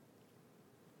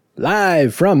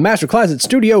Live from Master Closet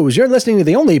Studios, you're listening to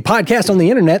the only podcast on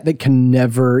the internet that can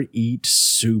never eat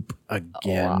soup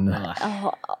again.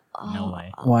 No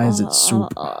way. Why is it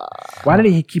soup? Why did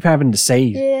he keep having to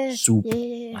say soup?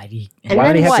 Why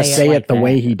did he have to say it the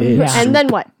way he did? Yeah. Soup. And then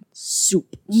what? Soup.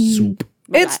 Soup.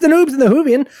 It's the Noobs and the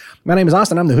Whovian. My name is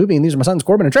Austin. I'm the Whovian. These are my sons,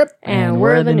 Corbin and Trip. And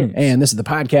we're the Noobs. And this is the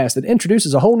podcast that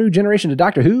introduces a whole new generation to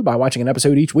Doctor Who by watching an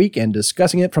episode each week and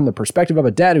discussing it from the perspective of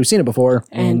a dad who's seen it before.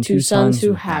 And two sons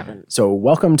who haven't. So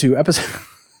welcome to episode...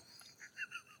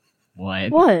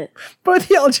 What? What? Both of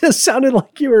y'all just sounded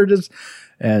like you were just...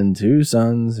 And two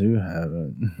sons who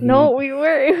haven't. No, we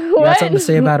were. You got something to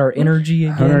say about our energy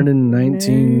again?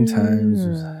 119 times.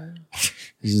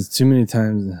 This is too many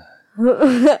times.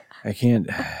 I can't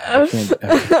do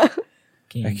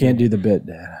the bit,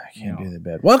 Dad. I can't do the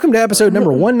bit. Welcome to episode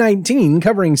number 119,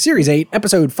 covering Series 8,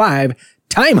 Episode 5,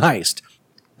 Time Heist.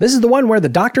 This is the one where the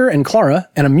Doctor and Clara,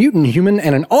 and a mutant human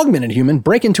and an augmented human,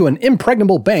 break into an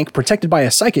impregnable bank protected by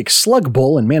a psychic slug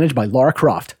bull and managed by Lara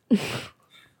Croft.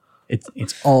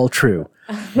 It's all true.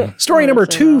 Story number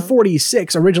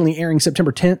 246, originally airing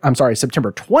September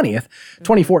 20th,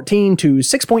 2014 to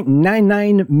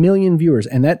 6.99 million viewers.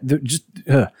 And that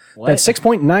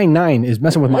 6.99 is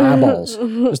messing with my eyeballs.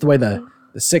 Just the way the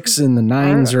 6 and the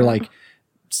 9s are like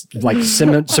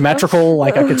symmetrical,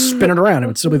 like I could spin it around, it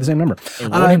would still be the same number.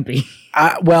 It wouldn't be.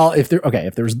 Well, if it was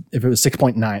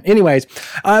 6.9. Anyways,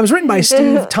 it was written by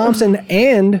Steve Thompson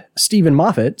and Stephen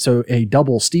Moffat, so a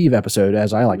double Steve episode,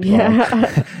 as I like to call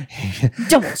it.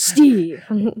 Double Steve.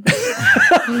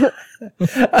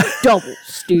 Double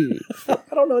Steve. I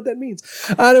don't know what that means.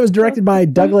 It was directed by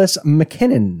Douglas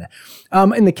McKinnon.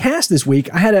 In the cast this week,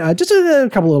 I had just a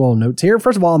couple little notes here.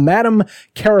 First of all, Madame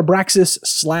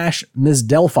Carabraxis / Ms.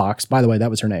 Delphox. By the way, that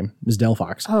was her name, Ms.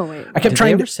 Delphox. Oh, wait. I kept Did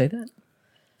trying they ever to say that?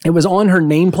 It was on her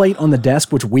nameplate on the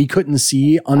desk, which we couldn't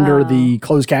see under the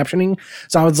closed captioning.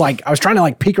 So I was trying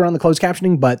to peek around the closed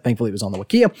captioning, but thankfully it was on the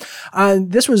Wikia.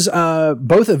 This was,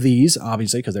 both of these,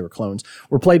 obviously, because they were clones,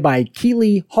 were played by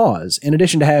Keely Hawes, in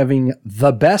addition to having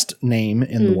the best name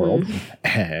in the world,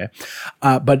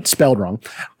 but spelled wrong.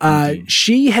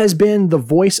 She has been the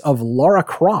voice of Lara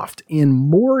Croft in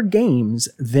more games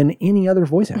than any other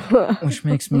voice actor. Which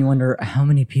makes me wonder how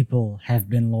many people have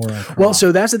been Lara Croft. Well,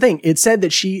 so that's the thing. It said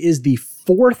that she is the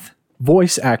 4th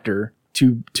voice actor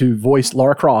to voice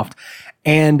Lara Croft,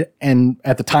 and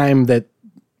at the time that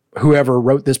whoever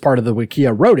wrote this part of the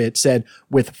Wikia wrote it, said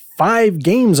with 5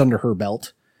 games under her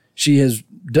belt, she has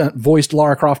voiced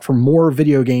Lara Croft for more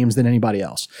video games than anybody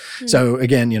else. So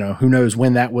again, who knows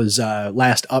when that was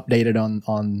last updated on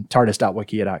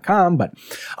TARDIS.wikia.com. But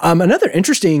another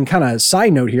interesting kind of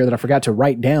side note here that I forgot to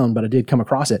write down, but I did come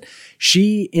across it.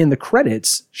 She, in the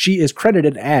credits, she is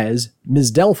credited as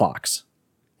Ms. Delphox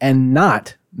and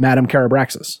not Madame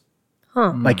Carabraxis.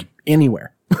 Like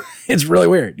anywhere. It's really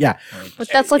weird. Yeah. But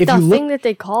that's like the thing that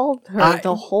they called her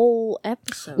the whole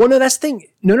episode. Well, no, that's the thing.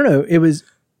 No.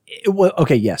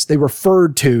 Okay, yes, they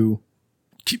referred to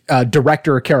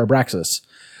director Carabraxis,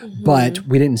 but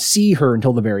we didn't see her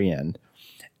until the very end.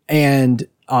 And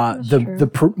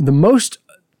the most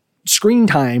screen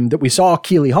time that we saw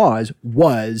Keely Hawes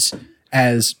was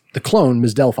as the clone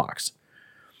Ms. Delphox.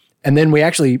 And then we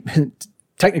actually,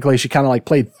 technically, she kind of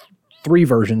played 3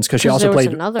 versions because she also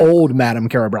played old Madame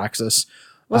Carabraxis.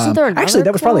 Wasn't there another actually,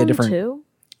 that was probably a different. Too?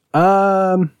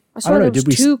 I don't know.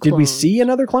 Did we see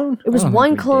another clone? It was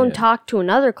one clone talked to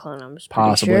another clone. I'm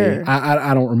possibly. Sure.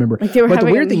 I don't remember. But the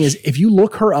weird thing is, if you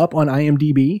look her up on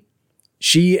IMDb,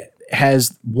 she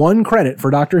has one credit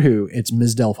for Doctor Who. It's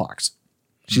Ms. Delphox.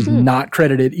 She's not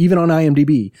credited even on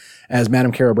IMDb as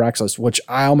Madame Carabraxis, which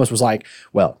I almost was like,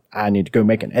 well, I need to go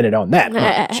make an edit on that,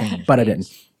 but I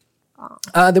didn't.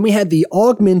 Then we had the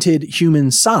augmented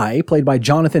human Psy, played by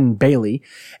Jonathan Bailey.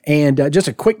 And just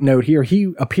a quick note here,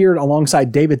 he appeared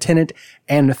alongside David Tennant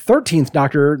and the 13th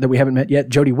Doctor that we haven't met yet,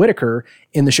 Jodie Whittaker,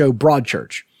 in the show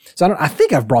Broadchurch. So I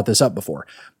think I've brought this up before.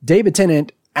 David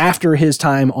Tennant, after his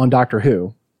time on Doctor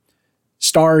Who,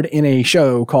 starred in a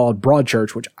show called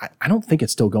Broadchurch, which I don't think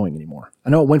it's still going anymore.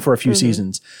 I know it went for a few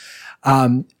seasons.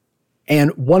 And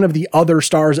one of the other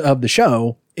stars of the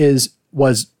show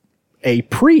was a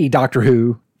pre-Doctor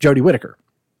Who Jodie Whittaker.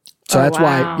 So that's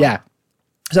why,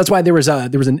 So that's why there was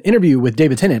an interview with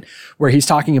David Tennant where he's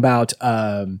talking about,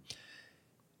 who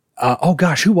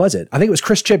was it? I think it was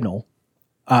Chris Chibnall,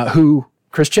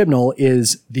 Chris Chibnall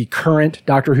is the current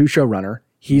Doctor Who showrunner.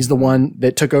 He's the one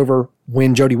that took over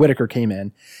when Jodie Whittaker came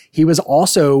in. He was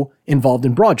also involved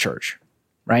in Broadchurch,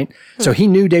 right? So he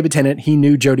knew David Tennant. He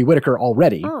knew Jodie Whittaker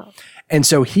already. And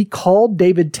so he called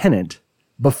David Tennant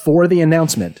before the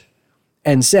announcement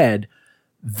and said,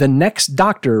 the next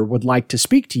doctor would like to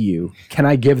speak to you. Can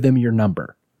I give them your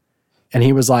number? And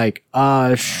he was like,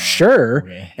 sure.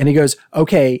 Okay. And he goes,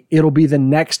 okay, it'll be the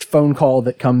next phone call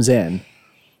that comes in.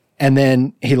 And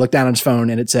then he looked down on his phone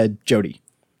and it said Jody.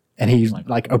 And he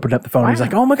like opened up the phone. And he's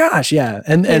like, oh my gosh. Yeah.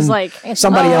 And He's like,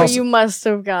 somebody else. You must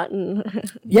have gotten.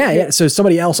 Yeah. So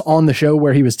somebody else on the show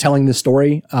where he was telling this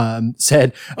story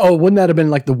said, oh, wouldn't that have been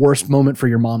like the worst moment for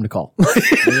your mom to call?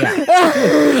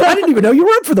 I didn't even know you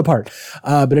were up for the part.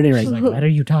 But at any rate. Like, what are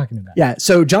you talking about? Yeah.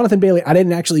 So Jonathan Bailey, I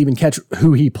didn't actually even catch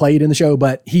who he played in the show,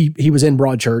 but he was in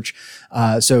Broadchurch.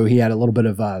 So he had a little bit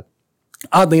of,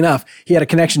 oddly enough, he had a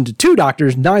connection to 2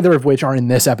 doctors, neither of which are in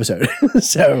this episode.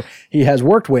 So he has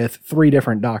worked with 3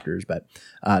 different doctors, but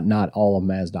not all of them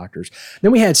as doctors.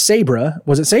 Then we had Sabra.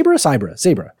 Was it Sabra or Cybra?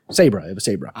 Sabra. It was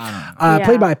Sabra.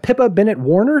 Played by Pippa Bennett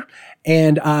Warner.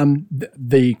 And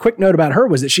the quick note about her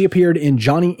was that she appeared in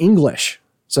Johnny English.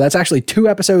 So that's actually 2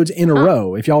 episodes in a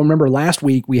row. If y'all remember last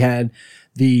week, we had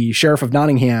the Sheriff of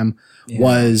Nottingham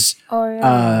was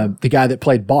the guy that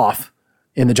played Boff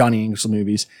in the Johnny English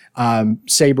movies.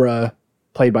 Sabra,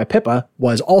 played by Pippa,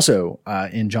 was also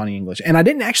in Johnny English. And I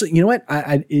didn't actually, you know what?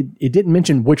 It didn't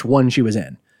mention which one she was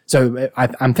in. So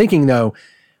I'm thinking though,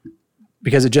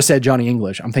 because it just said Johnny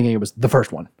English, I'm thinking it was the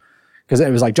first one. Because it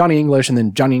was like Johnny English and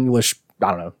then Johnny English,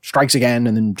 I don't know, Strikes Again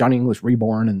and then Johnny English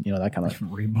Reborn and you know, that kind of.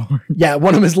 Reborn. Yeah,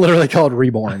 one of them is literally called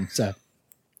Reborn. So,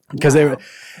 because they were.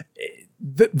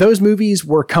 Those movies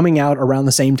were coming out around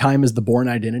the same time as the Bourne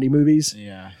Identity movies.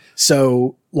 Yeah.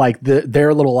 So like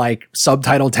their little like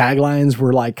subtitle taglines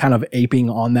were like kind of aping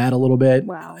on that a little bit.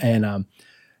 Wow. And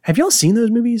have y'all seen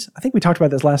those movies? I think we talked about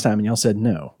this last time and y'all said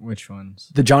no. Which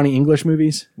ones? The Johnny English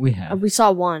movies? We have. We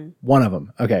saw one. One of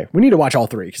them. Okay. We need to watch all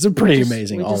 3 because they're pretty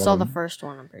amazing. We all just of saw them. the first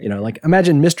one. I'm pretty You know, like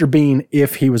imagine Mr. Bean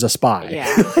if he was a spy.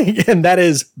 Yeah. And that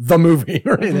is the movie.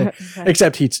 Right?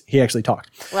 Except he actually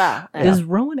talked. Wow. Does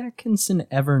Rowan Atkinson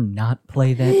ever not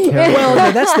play that character?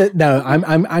 Well, no,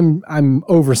 I'm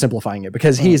oversimplifying it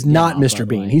because he's not Mr.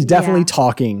 Bean. He's definitely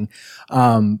talking.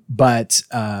 But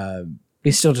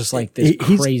he's still just like this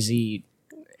he's crazy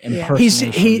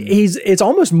impersonation. he's it's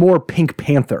almost more Pink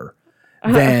Panther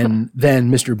than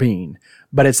Mr. Bean.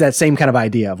 But it's that same kind of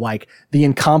idea of like the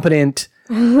incompetent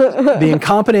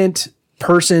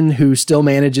person who still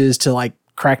manages to like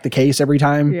crack the case every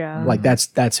time. Yeah. Like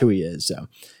that's who he is. So,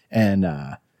 and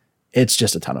it's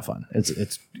just a ton of fun.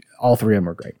 It's all 3 of them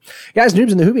are great. Guys,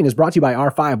 Noobs in the Whovian is brought to you by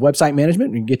R5 Website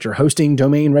Management. You can get your hosting,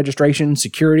 domain registration,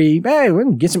 security. Hey, we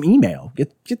can get some email.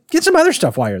 Get some other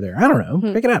stuff while you're there. I don't know.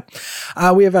 Pick it up.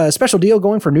 We have a special deal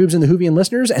going for Noobs in the Whovian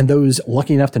listeners and those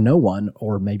lucky enough to know one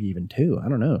or maybe even 2. I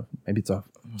don't know. Maybe it's a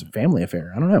family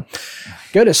affair. I don't know.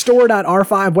 Go to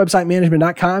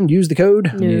store.r5websitemanagement.com. Use the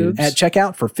code Noobs at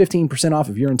checkout for 15% off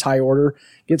of your entire order.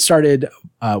 Get started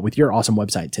with your awesome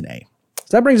website today.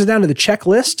 So that brings us down to the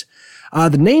checklist.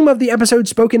 The name of the episode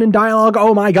spoken in dialogue.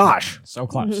 Oh my gosh. So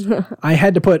close. I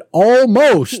had to put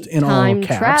almost in all Time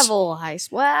caps. travel heist.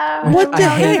 Wow. What the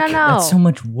heck? No. That's so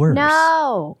much worse.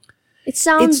 No. It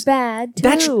sounds bad too.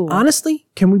 That's honestly,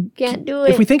 Can't do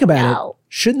it. if we think about No. it,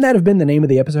 shouldn't that have been the name of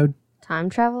the episode? Time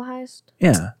travel heist.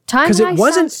 Yeah. Time 'Cause heist it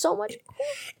wasn't sounds so much.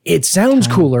 it sounds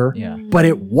cooler, yeah. but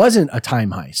it wasn't a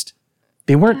time heist.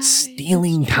 They weren't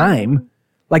stealing time.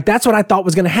 Like that's what I thought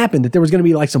was going to happen, that there was going to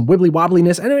be like some wibbly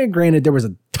wobbliness. And granted, there was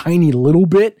a tiny little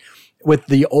bit with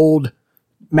the old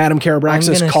Madame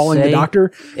Carabraxis calling the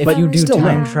doctor. If but you do still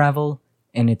time no. travel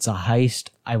and it's a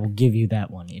heist, I will give you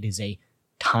that one. It is a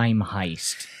time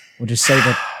heist. We'll just say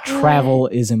that travel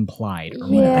is implied. Or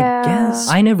whatever. Yeah. I guess.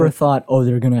 I never thought,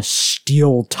 they're going to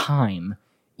steal time.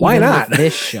 Why Even not? with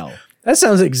this show. That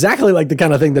sounds exactly like the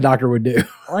kind of thing the doctor would do.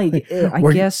 Like, I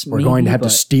we're, guess we're going to have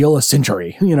to steal a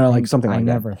century, like something like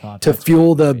that. I never thought to that's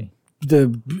fuel what it would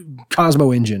the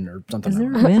Cosmo engine or something.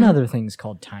 There have been other things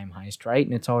called time heist, right?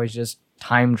 And it's always just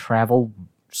time travel,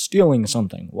 stealing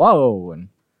something. Whoa! And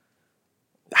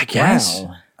I guess.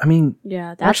 wow. I mean,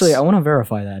 Yeah. That's, Actually, I want to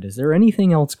verify that. Is there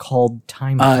anything else called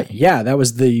time heist? yeah, that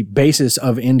was the basis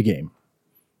of Endgame.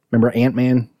 Remember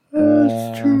Ant-Man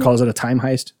calls it a time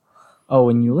heist? Oh,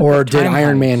 and you look Or at did time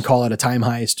Iron heist. Man call it a time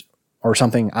heist or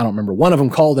something? I don't remember. One of them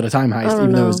called it a time heist, don't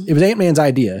even though know. it was Ant-Man's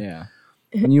idea. Yeah.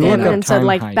 When you look Ant-Man up said, time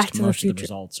like, heist, Back to the most of the Future.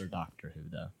 results are Doctor Who,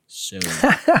 though. So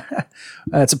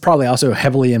It's probably also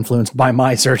heavily influenced by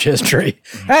my search history.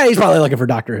 Hey, he's probably looking for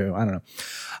Doctor Who. I don't know.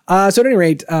 So at any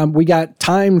rate, we got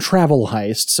time travel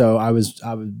heist. So I was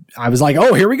like,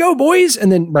 oh, here we go, boys.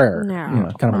 And then, kind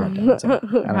of a letdown. So,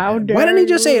 How why didn't he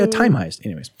just say a dare time heist?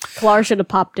 Anyways. Clark should have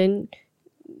popped in.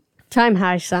 Time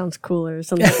Heist sounds cooler or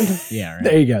something. Yeah, right.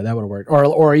 There you go. That would have worked.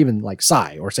 Or even like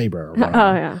Psy or Saber. Or whatever.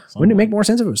 Oh, yeah. Wouldn't it make more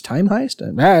sense if it was Time Heist?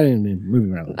 I didn't mean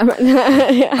moving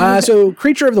around. So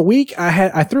Creature of the Week,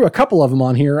 I threw a couple of them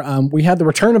on here. We had the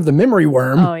Return of the Memory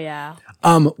Worm. Oh, yeah.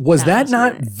 Was that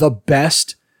not the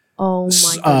best Oh,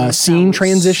 my goodness. scene that was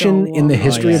transition so in the long.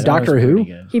 history of Doctor Who?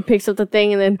 He picks up the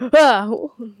thing and then,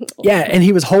 Yeah, and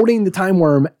he was holding the time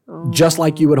worm just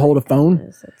like you would hold a phone.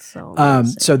 It's so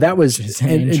amazing. So that was an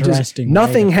and it just, interesting way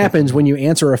nothing to happens when you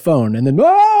answer a phone, and then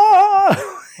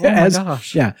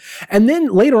gosh. yeah, and then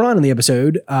later on in the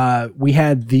episode, we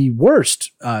had the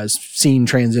worst scene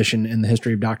transition in the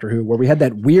history of Doctor Who, where we had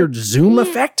that weird zoom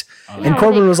effect, and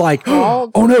Corbin was like,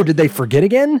 "Oh no, did they forget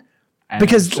again?"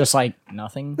 Because it's just like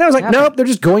nothing. I was like, "Nope, they're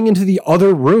just going into the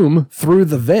other room through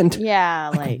the vent."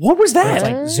 Yeah, like What was that? It's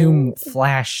like zoom,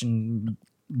 flash, and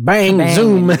Bang, bang,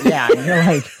 zoom. and- yeah, and you're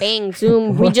like, bang,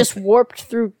 zoom. We just warped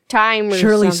through time or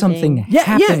surely something. something Yeah,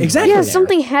 happened. exactly. Yeah, there.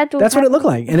 something had to That's what it looked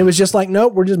like, and it was just like,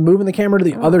 "Nope, we're just moving the camera to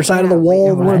the other side of the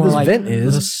wall where More this like vent the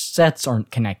is." sets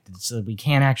aren't connected, so we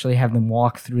can't actually have them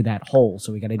walk through that hole.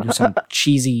 So we got to do some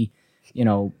cheesy,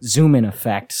 zoom in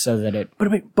effect so that it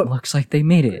But looks like they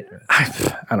made it. I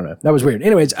don't know. That was weird.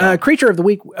 Anyways, Creature of the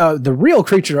Week, the real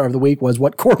Creature of the Week was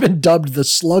what Corbin dubbed the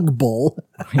Slug Bull.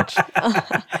 Which,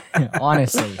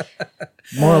 honestly,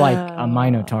 more like a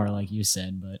Minotaur, like you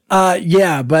said. But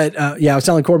I was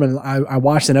telling Corbin, I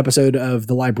watched an episode of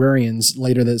The Librarians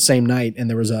later that same night, and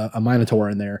there was a Minotaur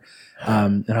in there.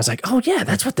 And I was like, oh yeah,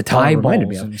 that's what the teller reminded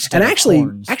me of. Eyeballs And instead of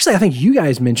horns. actually, I think you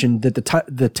guys mentioned that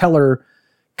the teller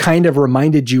kind of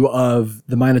reminded you of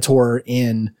the Minotaur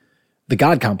in the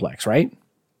God Complex, right?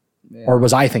 Yeah. Or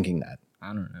was I thinking that? I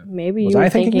don't know. Maybe Was you I were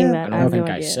thinking thinking that? that. I I don't have think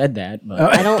no I idea. said that, but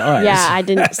I don't. it does. Yeah, I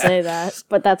didn't say that,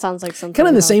 but that sounds like something. Kind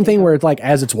of the I same was thing thinking. where it's like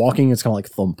as it's walking, it's kind of like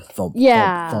thump, thump,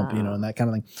 Yeah. thump, thump, and that kind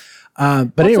of thing.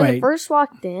 But When anyway, I first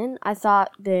walked in, I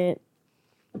thought that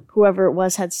whoever it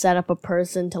was had set up a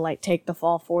person to like take the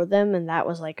fall for them, and that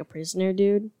was like a prisoner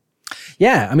dude.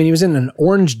 yeah, I mean, he was in an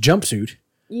orange jumpsuit.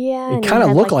 Yeah, It and he kinda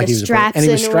had, looked like the he was a straps and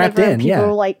he was in or strapped whatever, in, and people yeah.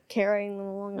 were like carrying them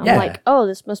along. I'm Yeah. like, oh,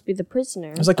 this must be the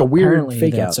prisoner. It was like a weird Apparently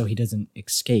fake that's out. so he doesn't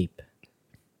escape.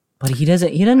 But he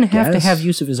doesn't have to guess. have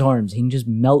use of his arms. He can just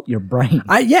melt your brain.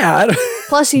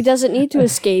 Plus, he doesn't need to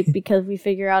escape because we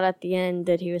figure out at the end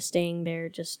that he was staying there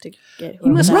just to get. He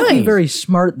must not be Right. very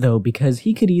smart though, because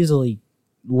he could easily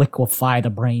liquefy the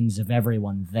brains of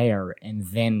everyone there and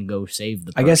then go save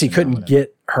the person. I guess he or couldn't whatever.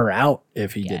 get her out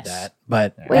if he did Yes. that.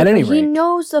 But Wait, at any but he rate,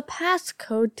 knows the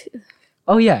passcode.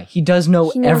 Oh yeah, he does know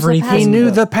He knows the everything. passcode. he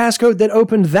knew the passcode that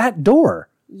opened that door.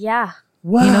 Yeah.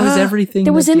 What? He knows everything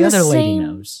That that was the in the other lady same-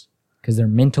 knows because they're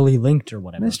mentally linked or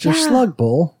whatever. Mr. Yeah.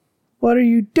 Slugbull, what are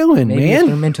you doing, Maybe if they're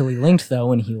man? mentally linked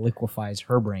though, and he liquefies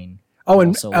her brain. Oh, and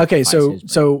also okay, liquefies so his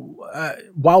brain.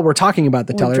 while we're talking about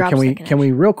the Or teller, drops can we the can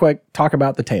we real quick talk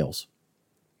about the tails?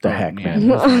 The heck, yeah.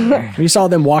 man! We saw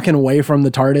them walking away from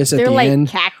the TARDIS at They're the like end.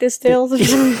 cactus tails. They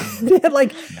They had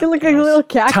like look like little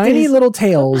cactus. tiny little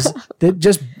tails that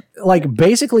just like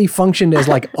basically functioned as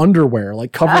like underwear,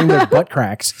 like covering their butt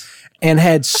cracks, and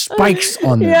had spikes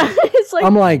on them. Yeah, it's like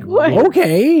I'm like, what?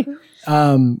 okay,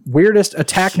 weirdest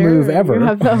attack move Sure, ever. you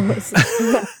have those.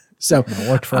 So, It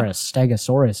worked for a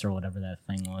Stegosaurus or whatever that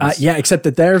thing was. yeah, except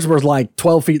that theirs was like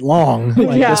 12 feet long.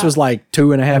 Like Yeah. this was like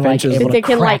 2.5 Like, inches. able to they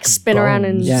can like crack spin around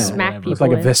and bones Yeah. or smack whatever. people. It's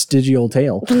like a with. vestigial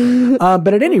tail.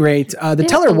 But at any rate, the They have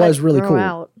teller to let was it really grow cool.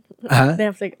 out. Uh-huh. They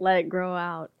have to let it grow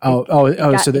out. So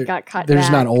it got cut they're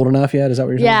just not back. old enough yet. Is that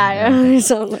what you're saying? Yeah,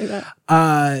 something like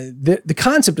that. The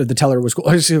concept of the teller was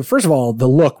cool. So first of all, the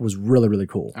look was really, really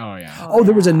cool. Oh yeah. Oh,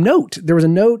 there was a note. There was a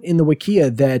note in the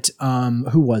Wikia that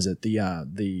who was it?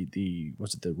 The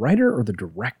was it the writer or the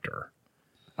director?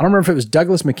 I don't remember if it was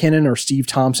Douglas McKinnon or Steve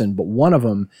Thompson, but one of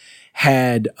them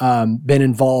had been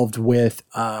involved with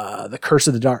the Curse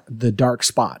of the Dark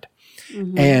Spot.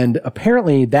 And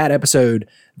apparently that episode,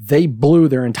 they blew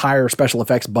their entire special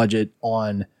effects budget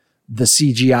on the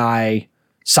CGI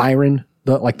siren,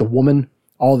 the woman,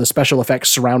 all the special effects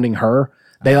surrounding her.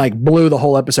 They like blew the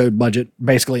whole episode budget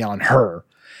basically on her.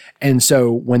 And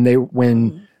so when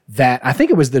I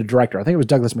think it was the director, I think it was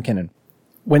Douglas McKinnon.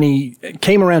 When he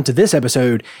came around to this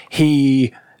episode,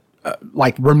 he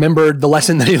remembered the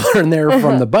lesson that he learned there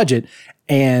from the budget,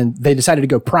 and they decided to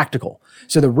go practical.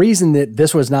 So the reason that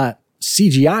this was not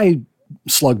CGI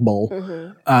Slug Bowl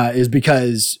is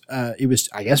because it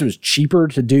was cheaper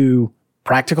to do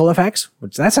practical effects,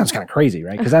 which that sounds kind of crazy,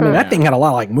 right? Because I mean that thing had a lot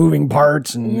of like moving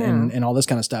parts and all this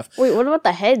kind of stuff. Wait, what about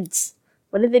the heads?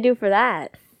 What did they do for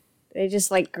that? They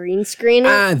just like green screen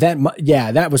it.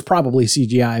 That was probably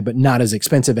CGI, but not as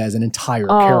expensive as an entire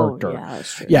character. Yeah,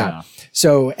 that's true. Yeah.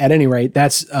 So at any rate,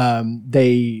 that's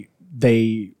they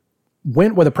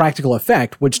went with a practical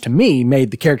effect, which to me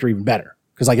made the character even better.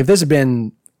 Because like if this had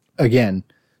been again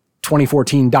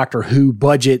 2014 Doctor Who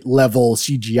budget level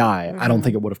CGI, I don't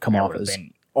think it would have come off as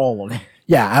all of it.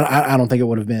 Yeah, I don't think it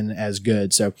would have been as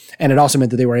good. So, and it also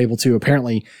meant that they were able to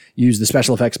apparently use the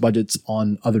special effects budgets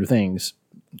on other things.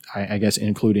 I guess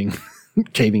including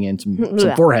caving in some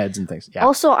foreheads and things. Yeah.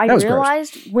 Also, I gross.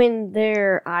 realized when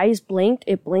their eyes blinked,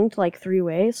 it blinked like 3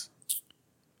 ways.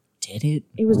 Did it?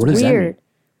 It was What does that weird.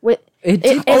 It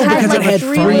did- had because like it had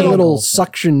 3 three little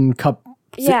suction cup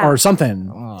Yeah. or something.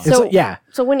 It's So like- yeah,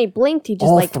 So when he blinked, he just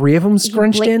all like 3 of them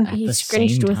scrunched in. He the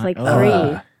scrunched same with time? like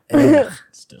Ugh. 3.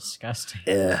 It's disgusting.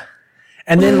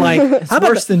 And then like, It's how about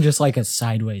worse than just like a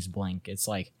sideways blink. It's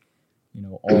like,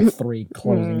 all 3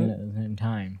 closing in at the same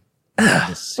time.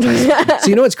 Disgusting. so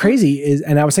you know what's crazy is,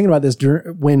 and I was thinking about this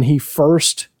when he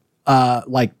first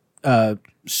soupified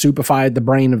the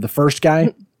brain of the first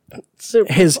guy.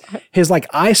 His like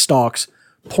eye stalks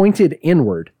pointed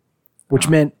inward, which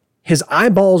meant his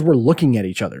eyeballs were looking at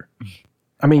each other.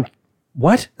 I mean,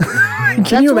 what?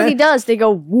 That's what he does. They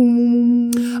go.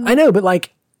 Vroom. I know, but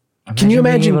like, can you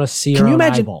being imagine? able to see Can your you own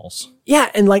imagine? eyeballs? Yeah,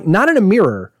 and like not in a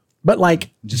mirror, but like,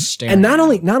 Just staring. and not at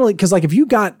only because like if you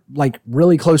got like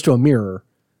really close to a mirror,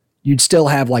 you'd still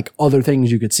have like other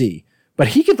things you could see. But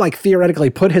he could like theoretically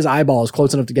put his eyeballs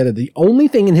close enough together. The only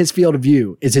thing in his field of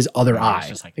view is his other It's eye.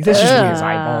 just like Like, that's just pushing weird. his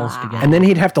eyeballs together. And then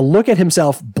he'd have to look at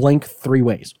himself blink 3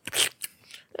 ways.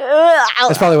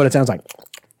 That's probably what it sounds like.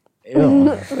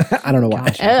 Ew. I don't know why.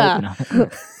 Gosh, I hope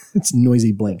not. It's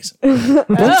noisy blinks.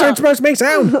 Blinks aren't supposed to make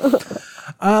sound.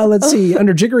 Let's see.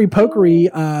 Under Jiggery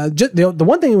Pokery, the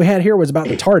one thing we had here was about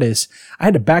the TARDIS. I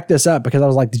had to back this up because I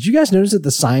was like, did you guys notice that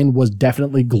the sign was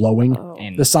definitely glowing?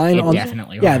 And The sign it on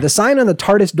definitely yeah, was. the sign on the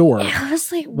TARDIS door I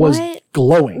was like, was what?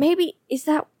 glowing. Maybe is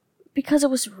that because it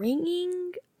was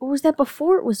ringing, or was that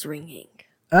before it was ringing?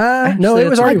 No, Actually, it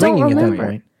was that's- already I don't ringing at that remember.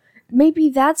 point. Maybe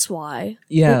that's why.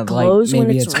 Yeah, it glows like when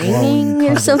maybe it's glowing raining or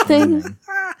 'cause it's something. raining.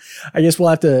 I guess we'll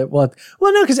have to. Well,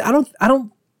 no, because I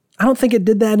don't think it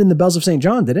did that in the Bells of St.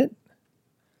 John, did it?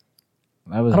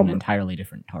 That was an entirely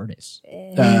different TARDIS.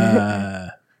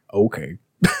 Okay.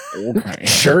 Okay.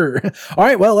 Sure. All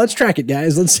right. Well, let's track it,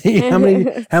 guys. Let's see how many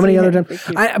other times.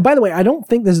 By the way, I don't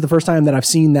think this is the first time that I've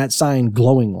seen that sign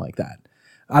glowing like that.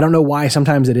 I don't know why.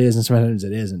 Sometimes it is, and sometimes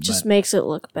it isn't. Just but makes it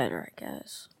look better, I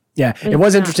guess. yeah, it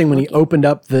was interesting when he opened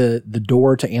up the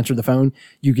door to answer the phone.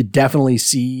 You could definitely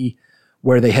see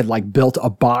where they had like built a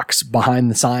box behind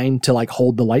the sign to like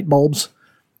hold the light bulbs.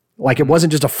 Like it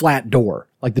wasn't just a flat door.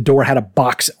 Like the door had a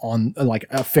box on like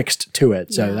affixed to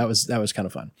it. So that was kind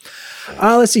of fun.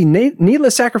 Let's see.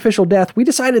 Needless sacrificial death. We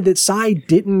decided that Sai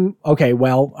didn't. Okay,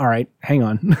 well, all right. Hang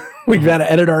on. We've got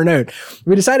to edit our note.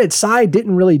 We decided Sai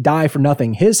didn't really die for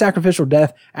nothing. His sacrificial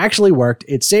death actually worked.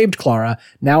 It saved Clara.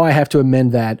 Now I have to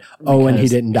amend that. Oh, and he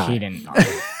didn't die. He didn't die.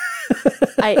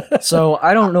 I So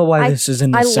I don't know why this is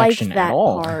in I this liked section that at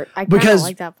all. part. I kinda Because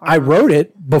like that part. I wrote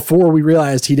it before we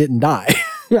realized he didn't die.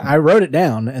 I wrote it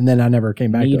down and then I never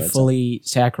came back to it. So. Needfully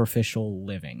sacrificial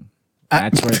living.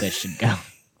 That's where this should go.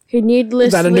 He Is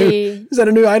needlessly. that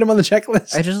a new item on the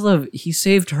checklist? I just love he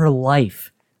saved her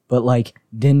life, but like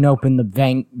didn't open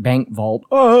the bank vault.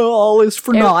 Oh, all is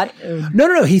for naught.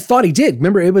 No. He thought he did.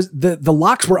 Remember, it was the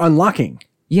locks were unlocking.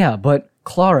 Yeah, but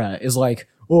Clara is like,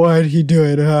 why did he do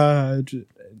it?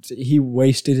 He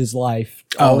wasted his life.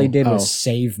 All he did was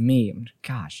save me.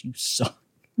 Gosh, you suck.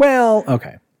 Well,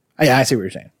 okay. Yeah, I see what you're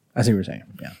saying.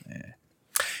 Yeah.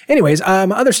 Anyways,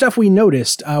 other stuff we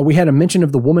noticed. We had a mention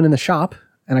of the woman in the shop,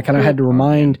 and I kind of had to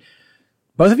remind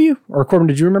both of you, or Corbin,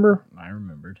 did you remember? I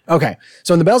remembered. Okay.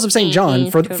 So in the Bells of St. John,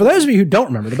 for those of you who don't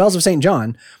remember, the Bells of St.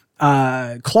 John,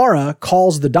 Clara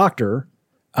calls the doctor,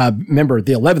 remember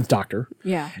the 11th doctor,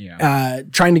 Yeah.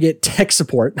 trying to get tech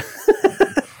support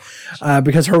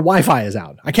because her Wi-Fi is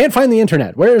out. I can't find the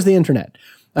internet. Where is the internet?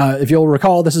 If you'll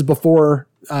recall, this is before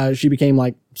she became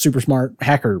like super smart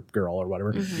hacker girl or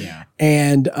whatever. Yeah.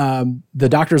 And the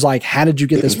doctor's like, how did you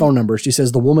get this phone number? She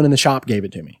says, the woman in the shop gave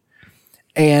it to me.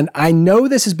 And I know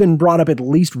this has been brought up at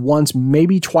least once,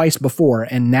 maybe twice before.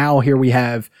 And now here we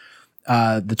have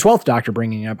the 12th doctor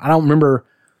bringing it up. I don't remember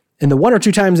in the 1 or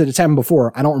 2 times that it's happened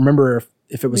before. I don't remember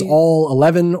if it was all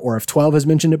 11 or if 12 has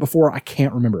mentioned it before. I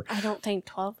can't remember. I don't think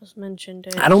 12 was mentioned.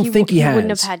 I don't think he wouldn't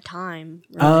has. have had time.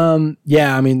 Really.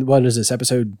 Yeah, I mean, what is this,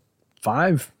 episode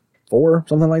 5, 4,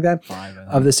 something like that 5,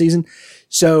 of the season?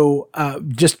 So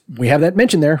just we have that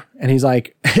mentioned there, and he's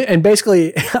like, and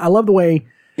basically, I love the way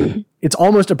it's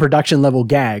almost a production level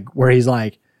gag where he's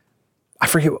like, I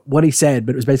forget what he said,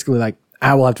 but it was basically like,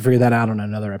 I will have to figure that out on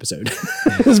another episode.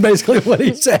 Is basically what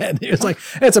he said. He was like,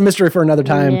 it's a mystery for another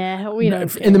time. Yeah, we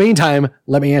don't. In the meantime,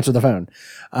 let me answer the phone.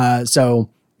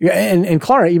 And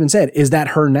Clara even said, is that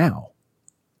her now?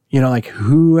 You know, like,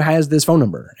 who has this phone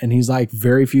number? And he's like,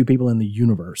 very few people in the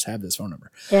universe have this phone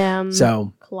number.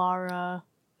 So Clara,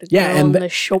 the yeah, girl in the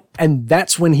shop. and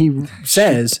that's when he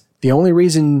says, the only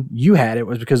reason you had it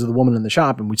was because of the woman in the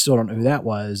shop, and we still don't know who that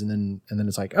was. And then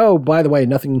it's like, oh, by the way,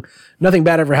 nothing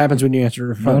bad ever happens when you answer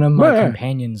your phone. One of my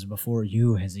companions before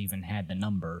you has even had the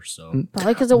number, so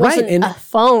Probably because it wasn't a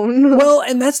phone. Well,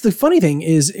 and that's the funny thing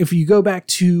is, if you go back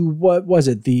to, what was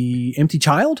it, the empty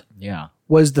child? yeah.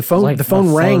 Was the phone? Like The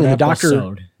phone rang, and the doctor.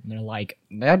 episode, and they're like,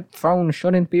 that phone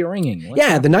shouldn't be ringing. What's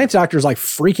Yeah, up? the ninth doctor's like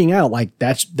freaking out, like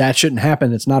that shouldn't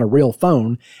happen. It's not a real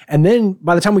phone. And then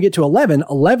by the time we get to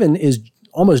 11 is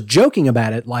almost joking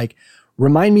about it, like,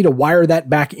 remind me to wire that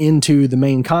back into the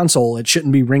main console. It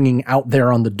shouldn't be ringing out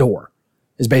there on the door,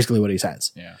 is basically what he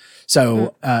says. Yeah.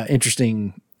 So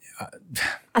interesting.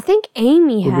 I think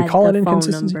Amy Would we had call it the phone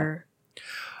inconsistency? number.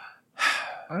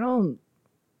 I don't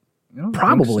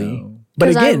Probably. think so. But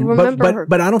 'Cause I again, remember her-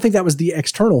 but I don't think that was the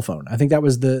external phone. I think that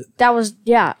was the That was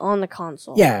on the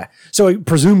console. yeah. So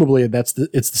presumably it's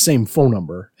the same phone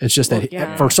number. It's just that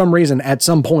yeah. for some reason at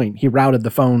some point he routed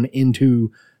the phone into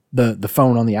the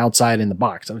phone on the outside in the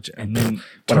box. And then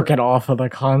took it off of the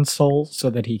console so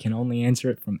that he can only answer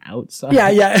it from outside.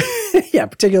 Yeah. Yeah.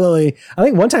 Particularly, I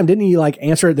think one time didn't he like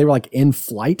answer it? They were like in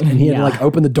flight and he had to Yeah. like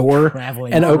open the door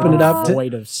Traveling and open it up.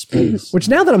 void of space. Which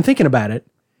now that I'm thinking about it,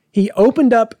 he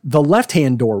opened up the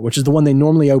left-hand door, which is the one they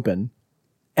normally open,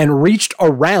 and reached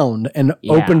around and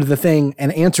opened the thing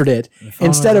and answered it phone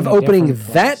instead was of in a opening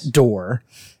different that place. door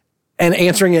and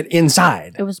answering it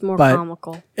inside. It was more But-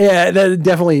 comical. Yeah, that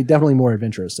definitely more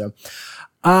adventurous. So,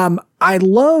 I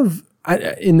love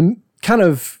in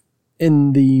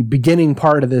the beginning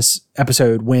part of this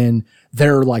episode when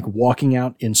they're like walking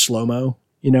out in slow mo,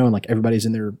 you know, and like everybody's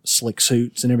in their slick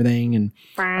suits and everything, and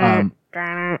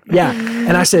yeah.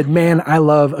 And I said, man, I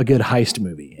love a good heist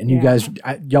movie, and you guys,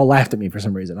 y'all laughed at me for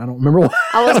some reason. I don't remember why.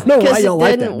 I don't know why y'all it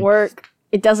laughed at didn't me. work.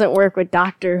 It doesn't work with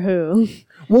Doctor Who.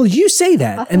 Well, you say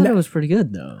that, I thought and it was pretty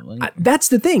good though. Like, that's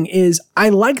the thing is I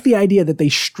like the idea that they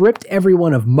stripped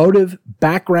everyone of motive,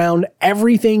 background,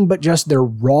 everything but just their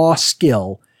raw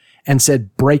skill and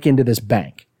said, break into this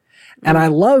bank. And I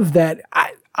love that.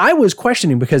 I was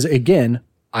questioning because, again,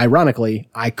 ironically,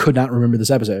 I could not remember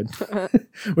this episode,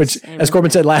 which, as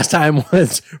Corbin said last time,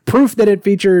 was proof that it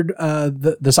featured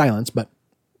the silence. But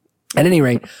at any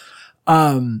rate,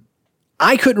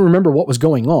 I couldn't remember what was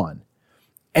going on.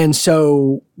 And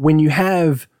so when you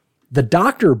have the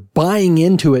doctor buying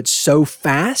into it so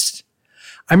fast,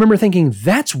 I remember thinking,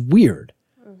 that's weird.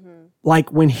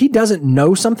 Like when he doesn't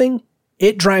know something,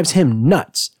 it drives him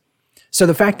nuts. So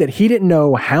the fact that he didn't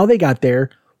know how they got there,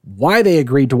 why they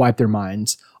agreed to wipe their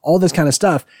minds, all this kind of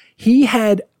stuff, he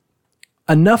had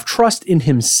enough trust in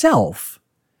himself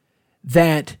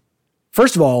that,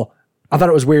 first of all, I thought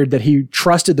it was weird that he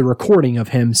trusted the recording of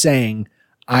him saying,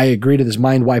 I agree to this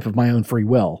mind wipe of my own free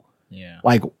will. yeah.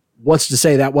 Like, what's to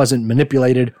say that wasn't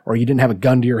manipulated or you didn't have a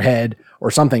gun to your head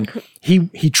or something?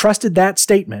 He trusted that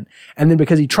statement. And then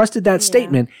because he trusted that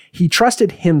statement, he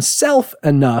trusted himself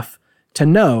enough to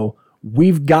know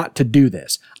we've got to do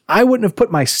this. I wouldn't have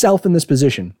put myself in this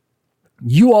position.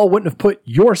 You all wouldn't have put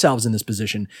yourselves in this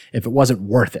position if it wasn't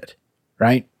worth it.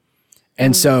 Right.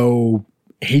 And so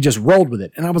he just rolled with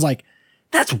it. And I was like,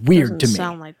 that's weird to me.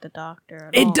 Sound like the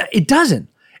Doctor at all. It doesn't.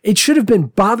 It should have been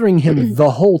bothering him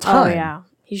the whole Oh time. yeah,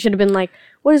 he should have been like,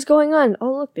 "What is going on?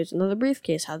 Oh look, there's another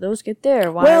briefcase. How'd those get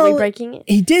there? Why are we breaking it?"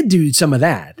 He did do some of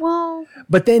that. Well,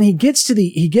 But then he gets to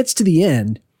the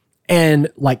end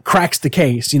and like cracks the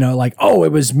case, you know, like, oh,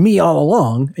 it was me all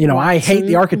along. You know, I hate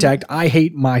the architect. I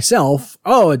hate myself.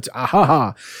 Oh, it's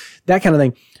that kind of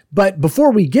thing. But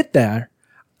before we get there,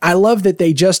 I love that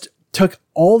they just took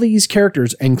all these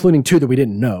characters, including two that we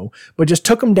didn't know, but just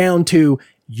took them down to,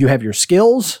 you have your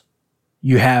skills,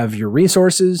 you have your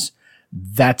resources.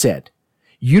 That's it.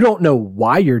 You don't know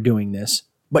why you're doing this,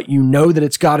 but you know that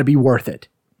it's got to be worth it.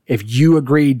 If you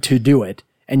agreed to do it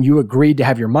and you agreed to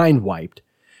have your mind wiped,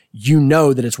 you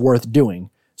know that it's worth doing.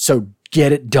 So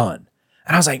get it done.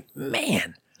 And I was like,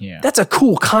 man, that's a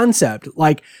cool concept.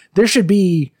 Like there should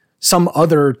be some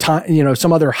other time, you know,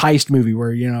 some other heist movie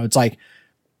where, you know, it's like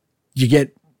you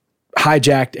get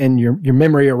hijacked and your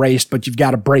memory erased, but you've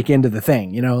got to break into the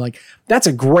thing, you know, like that's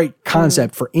a great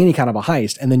concept for any kind of a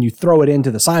heist. And then you throw it into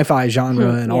the sci-fi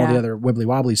genre and all the other wibbly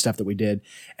wobbly stuff that we did.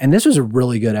 And this was a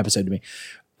really good episode to me.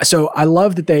 so I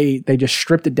love that they just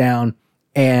stripped it down,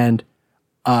 and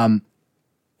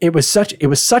it was such a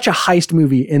heist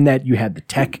movie in that you had the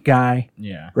tech guy,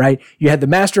 Yeah. right? You had the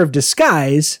master of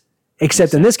disguise,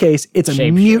 except in this case, it's a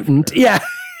Shapeshifter. mutant. Yeah.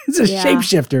 It's a Yeah.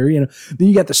 shapeshifter, you know. Then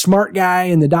you got the smart guy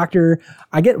and the doctor.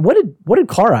 What did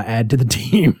Clara add to the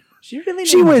team? She really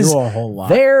She didn't was do a whole lot.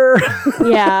 there.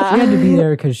 She Yeah. had to be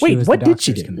there because she Wait, was what the did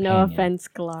she doctor's do? companion. No offense,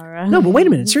 Clara. No, but wait a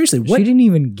minute. Seriously, what? She didn't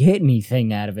even get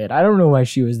anything out of it. I don't know why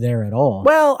she was there at all.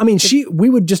 Well, I mean, we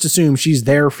would just assume she's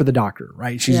there for the doctor,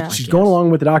 right? She's Yeah. she's going along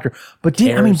with the doctor. But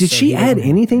did Cares, did so she he add doesn't-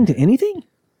 anything to anything?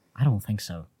 I don't think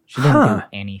so. She didn't Huh. do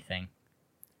anything.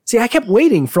 See, I kept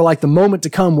waiting for like the moment to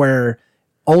come where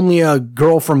only a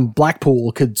girl from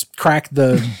Blackpool could crack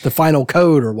the final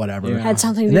code or whatever. Yeah. Had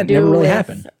something And to that do never really with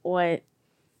happened. what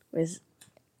was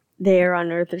there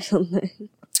on Earth or something.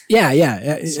 Yeah.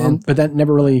 But that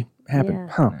never really happened.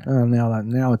 Yeah. Huh.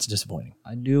 Now it's disappointing.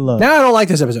 I do love. Now I don't like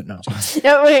this episode. No.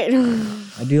 No, wait.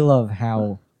 I do love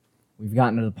how we've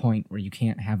gotten to the point where you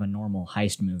can't have a normal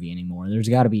heist movie anymore. There's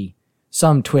got to be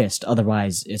some twist,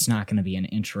 otherwise it's not going to be an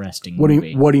interesting What do movie.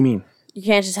 you mean? You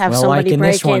can't just have Well, somebody like in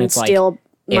this break one, in, it's like- steal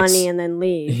money, it's- and then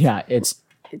leave. Yeah, it's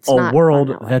It's a not world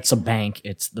fun that way. that's a bank.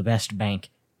 It's the best bank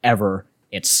ever.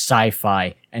 It's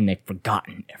sci-fi, and they've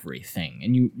forgotten everything.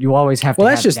 And you always have to Well,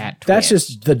 have that's just that that's twist.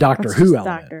 just the Doctor That's Who just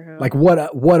element. Doctor Who. Like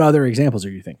what other examples are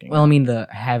you thinking? Well, I mean, the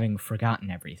having forgotten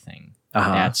everything.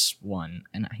 Uh-huh. That's one,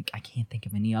 and I can't think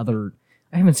of any other.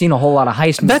 I haven't seen a whole lot of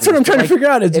heist. That's what movies, I'm trying but, to figure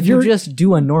out. Is If you just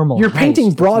do a normal, you're heist, painting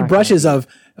it's not broad gonna brushes be- of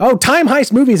time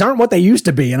heist movies aren't what they used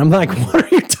to be, and I'm like, what are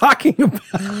you talking about?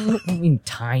 I mean,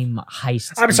 time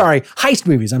heists. I'm sorry, heist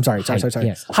movies. I'm sorry. Yes,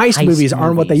 Heist heist movies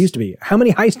aren't what they movies. used to be. How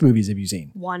many heist movies have you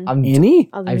seen? One. Any?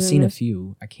 other I've than seen a this.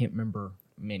 few. I can't remember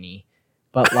many,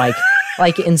 but like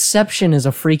Inception is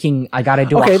a freaking. I got to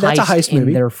do Okay, a that's a heist heist in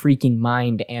movie. their freaking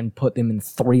mind and put them in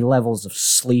 3 levels of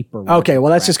sleep. Or Okay,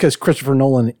 well that's crap. just because Christopher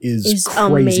Nolan is Is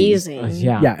crazy. amazing.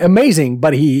 Yeah. Yeah, amazing,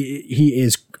 but he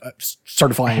is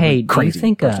certified Hey, do crazy. you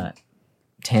think person.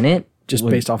 Tenet Just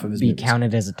would based off of his be movies.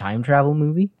 counted as a time travel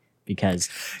movie? Because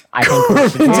I think we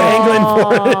should- Corbin's angling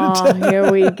for it. Oh,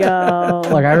 here we go.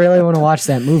 look, I really want to watch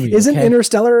that movie. Isn't okay?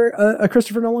 Interstellar a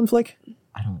Christopher Nolan flick?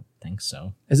 I don't think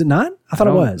so. Is it not? I thought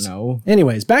it was. No.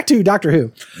 Anyways, back to Doctor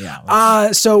Who.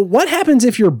 Yeah. So what happens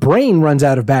if your brain runs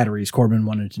out of batteries? Corbin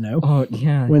wanted to know. Oh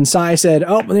yeah. When Sai said,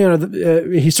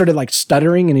 he started like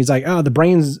stuttering and he's like, oh, the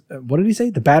brain's, what did he say?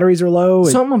 The batteries are low.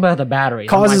 It Something about the batteries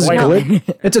causes I'm a like, wait glitch.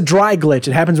 minute. It's a dry glitch.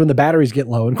 It happens when the batteries get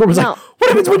low. And Corbin's No. like, what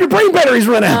happens when your brain batteries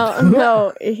run out?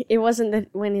 No, it wasn't that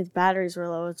when his batteries were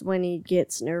low. It's when he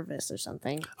gets nervous or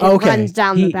something. It Okay. runs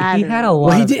down the He battery. had a lot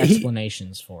Well, he of did- he-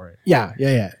 explanations for it. Yeah.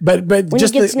 But when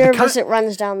just he gets the nervous, it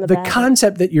runs down the battery.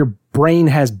 concept that your brain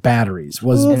has batteries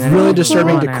was And then really it'll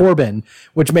disturbing run to out. Corbin,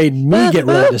 which made me get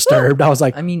really disturbed. I was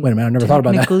like, I mean, wait a minute, I never thought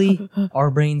about that. technically, our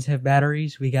brains have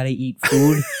batteries. We gotta eat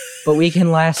food, but we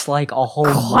can last like a whole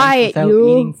month Quiet, without you.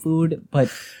 eating food.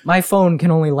 But my phone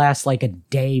can only last like a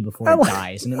day before I it like-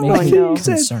 dies, and it I makes like me you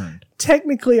said- concerned.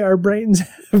 Technically, our brains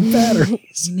have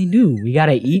batteries. I mean, they do. We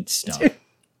gotta eat stuff.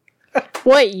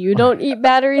 What, you don't eat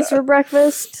batteries for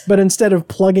breakfast? But instead of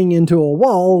plugging into a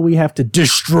wall, we have to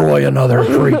destroy another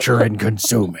creature and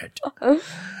consume it.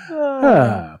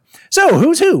 So,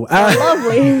 who's who?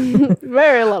 Lovely.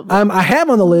 Very lovely. I have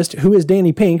on the list who is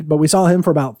Danny Pink, but we saw him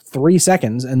for about 3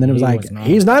 seconds, and then it was He like, was not.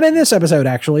 he's not in this episode,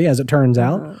 actually, as it turns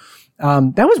out.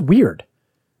 That was weird.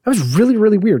 That was really,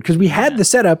 really weird, because we had the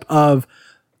setup of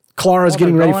Clara's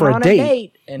getting ready for a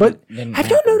date. But have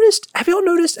y'all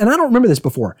noticed, and I don't remember this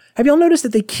before, have y'all noticed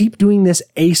that they keep doing this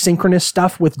asynchronous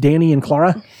stuff with Danny and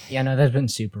Clara? Yeah, no, that's been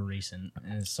super recent,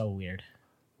 and it's so weird.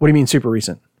 What do you mean super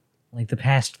recent? Like the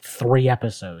past 3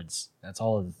 episodes. That's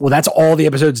all. Well, that's all the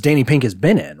episodes Danny Pink has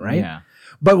been in, right? Yeah.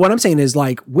 But what I'm saying is,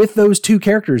 like, with those two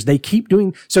characters, they keep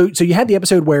doing. So you had the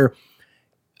episode where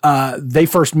they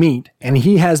first meet, and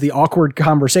he has the awkward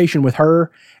conversation with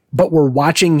her, but we're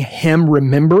watching him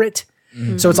remember it.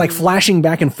 So it's like flashing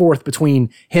back and forth between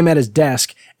him at his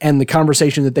desk and the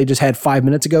conversation that they just had 5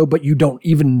 minutes ago, but you don't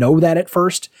even know that at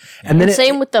first. And then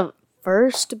Same with the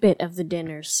first bit of the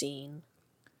dinner scene.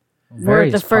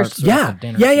 Various the first- parts of yeah, the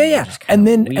dinner yeah, scene are just and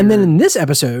kinda then weird. in this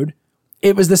episode,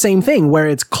 it was the same thing where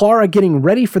it's Clara getting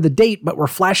ready for the date, but we're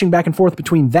flashing back and forth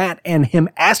between that and him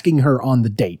asking her on the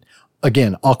date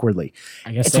again, awkwardly.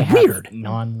 I guess it's they weird. have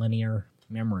non-linear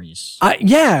memories.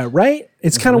 Yeah, right.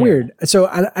 It's kind of weird. So,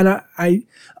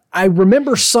 I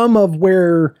remember some of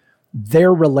where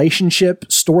their relationship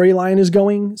storyline is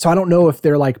going. So I don't know if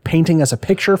they're like painting us a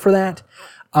picture for that.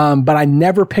 But I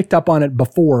never picked up on it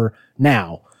before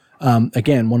now.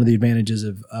 Again, one of the advantages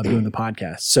of doing the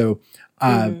podcast. So,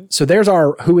 So there's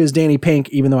our Who is Danny Pink,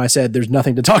 even though I said there's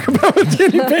nothing to talk about with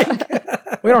Danny Pink.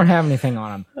 We don't have anything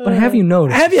on him. But have you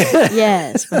noticed? Have you?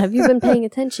 Yes, but have you been paying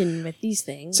attention with these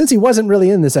things? Since he wasn't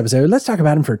really in this episode, let's talk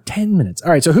about him for 10 minutes.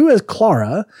 All right, so who is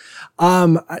Clara?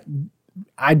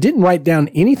 I didn't write down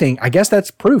anything. I guess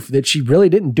that's proof that she really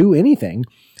didn't do anything.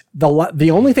 The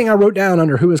only thing I wrote down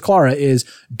under Who is Clara is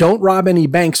don't rob any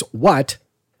banks. What?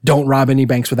 Don't rob any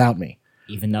banks without me.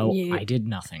 Even though I did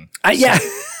nothing. Yeah.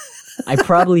 I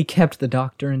probably kept the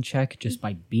doctor in check just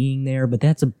by being there, but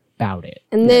that's about it.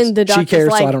 And then the doctor's cares,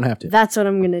 so like, I don't have to. That's what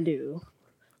I'm going to do.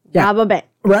 Yeah. Rob a bank.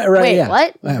 Right, Wait, yeah.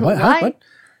 what? What? Huh?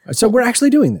 What? So we're actually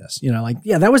doing this,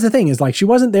 that was the thing is like, she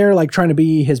wasn't there like trying to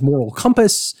be his moral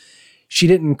compass. She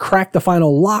didn't crack the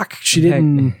final lock. She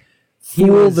didn't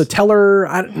fool the teller.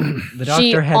 The doctor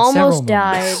She had almost several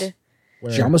moments died.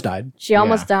 where- She almost died. She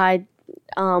almost died.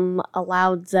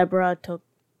 Allowed Zebra to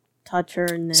touch her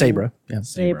and then Sabra. Yeah.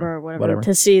 Saber or whatever, Whatever.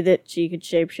 to see that she could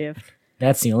shapeshift.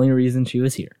 That's the only reason she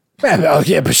was here. Oh,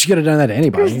 yeah, but she could have done that to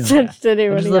anybody. Touched I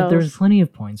anybody just love, else. there's plenty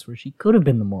of points where she could have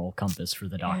been the moral compass for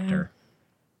the doctor.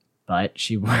 But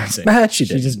she wasn't. She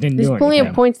didn't. just didn't There's do plenty anything.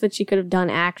 of points that she could have done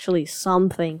actually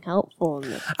something helpful in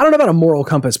this. I don't know about a moral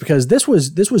compass because this was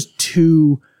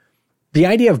too. The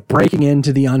idea of breaking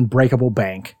into the unbreakable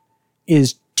bank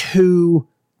is too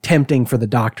tempting for the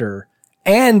doctor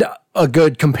and a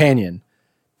good companion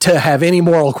to have any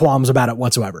moral qualms about it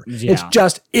whatsoever. Yeah. It's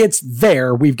just, it's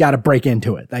there. We've got to break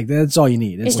into it. Like, that's all you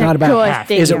need. It's It's not a about,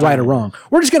 good is it thing. right or wrong?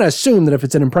 We're just going to assume that if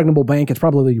it's an impregnable bank, it's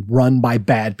probably run by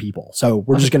bad people. So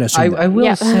we're just going to assume I that. will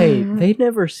Yeah. say, they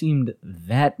never seemed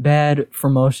that bad for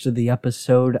most of the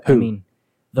episode. I mean,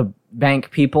 the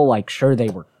bank people, like, sure, they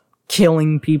were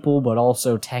killing people, but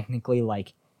also technically,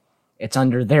 like, it's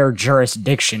under their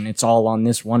jurisdiction. It's all on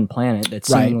this one planet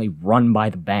that's Right. seemingly run by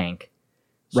the bank.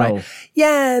 So, Right.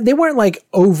 Yeah, they weren't like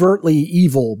overtly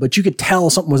evil, but you could tell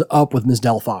something was up with Ms.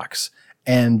 Delphox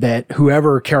and that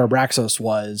whoever Carabraxos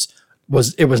was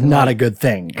not a good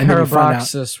thing. And then you find out,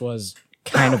 Carabraxos was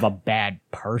kind of a bad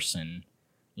person,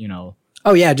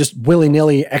 oh yeah, just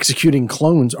willy-nilly executing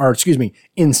clones, or excuse me,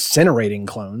 incinerating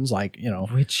clones, like,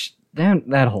 which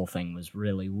that whole thing was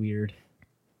really weird.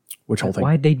 which whole thing?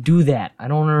 Why'd they do that? I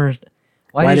don't understand.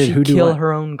 Why Why did did she who do kill what?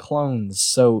 her own clones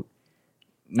so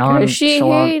She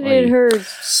nonchalantly? hated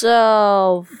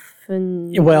herself.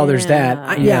 And Well, there's that.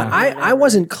 I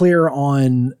wasn't clear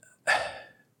on,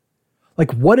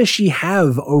 like, what does she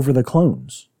have over the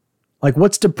clones? Like,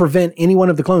 what's to prevent any one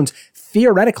of the clones?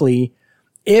 Theoretically,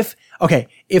 if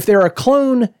they're a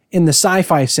clone in the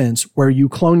sci-fi sense where you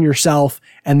clone yourself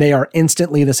and they are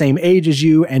instantly the same age as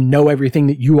you and know everything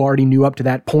that you already knew up to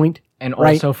that point. And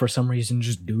right? also, for some reason,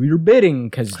 just do your bidding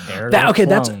because they're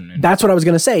That's what I was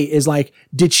going to say is like,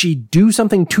 did she do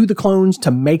something to the clones to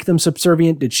make them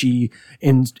subservient? Did she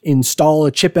install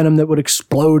a chip in them that would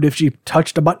explode if she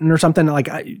touched a button or something? Like,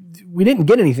 we didn't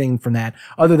get anything from that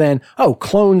other than,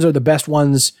 clones are the best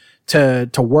ones to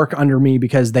work under me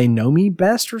because they know me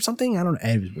best or something. I don't know.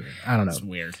 It was weird. I don't know. It's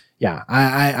weird. Yeah.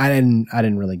 I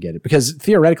didn't really get it because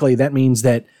theoretically that means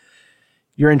that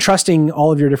you're entrusting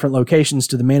all of your different locations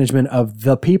to the management of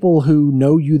the people who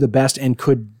know you the best and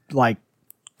could like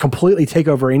completely take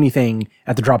over anything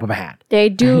at the drop of a hat. They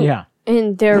do. Yeah.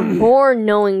 And they're born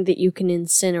knowing that you can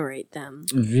incinerate them.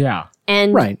 Yeah.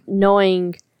 And Right.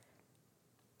 knowing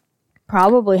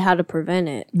probably how to prevent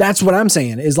it. That's what I'm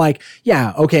saying is like,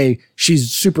 yeah, okay, she's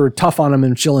super tough on them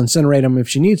and she'll incinerate them if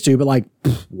she needs to, but like,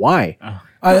 why?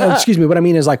 Excuse me. What I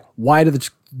mean is like, why do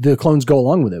the clones go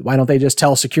along with it? Why don't they just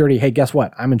tell security, hey, guess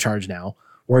what? I'm in charge now.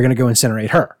 We're going to go incinerate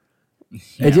her.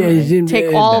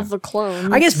 Take all of the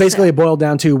clones. I guess basically it boiled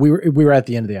down to we were at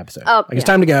the end of the episode. Oh, Like it's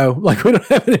time to go. Like we don't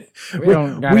have any.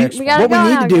 don't gotta We explain. gotta What we go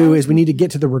need now, to do guys. is we need to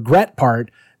get to the regret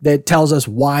part that tells us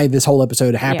why this whole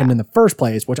episode happened Yeah. in the first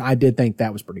place, which I did think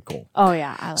that was pretty cool. Oh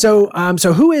yeah. I like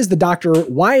So who is the doctor?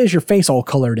 Why is your face all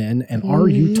colored in? And are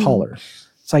you taller?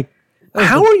 It's like,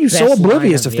 how are you so best line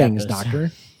oblivious of of the things, episode.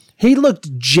 doctor? He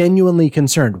looked genuinely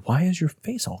concerned. Why is your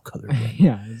face all colored in?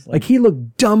 Yeah. It's Like he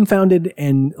looked dumbfounded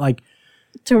and like,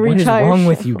 to what is retire. wrong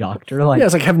with you, doctor? Like, yeah,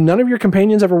 it's like, have none of your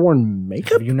companions ever worn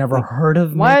makeup? have you never heard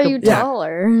of Why are you makeup? Yeah.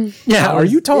 taller? Yeah, are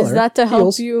you taller? Is that to help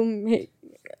Heels. you?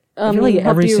 I feel like help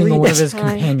every you single read one of this his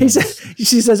time? companions.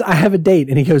 She says, I have a date.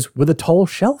 And he goes, with a tall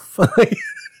shelf?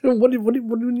 What do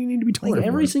you need to be taller Like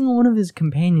every for? single one of his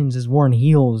companions has worn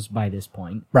heels by this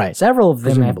point. Right. Several of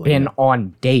them have Presumably, been yeah.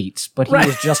 on dates, but he Right.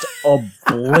 is just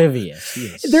oblivious. He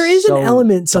is There is so an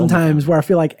element sometimes dumbfounded. where I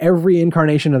feel like every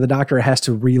incarnation of the Doctor has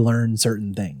to relearn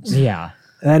certain things. Yeah.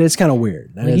 That is kind of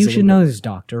weird. That Like, is you a should little know this,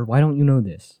 doctor. Why don't you know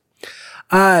this?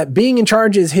 weird. Being in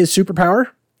charge is his superpower.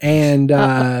 And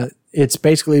it's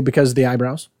basically because of the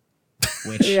eyebrows.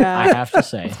 Which Yeah. I have to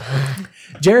say.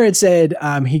 Jared said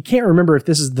he can't remember if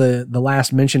this is the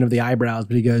last mention of the eyebrows,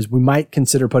 but he goes, we might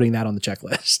consider putting that on the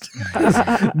checklist.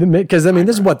 Because, I mean,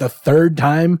 this is what, the third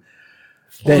time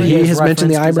that he has mentioned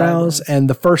the eyebrows, and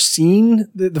the first scene,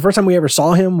 the first time we ever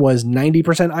saw him was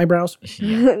 90% eyebrows.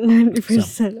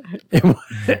 90%.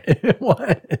 It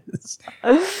was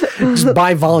just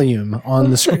by volume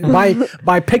on the screen, by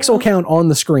pixel count on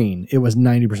the screen, it was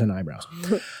 90% eyebrows.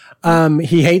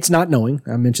 He hates not knowing.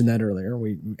 I mentioned that earlier.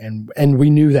 We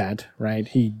knew that, right?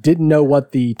 He didn't know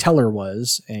what the teller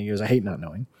was, and he goes, I hate not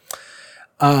knowing.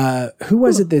 Who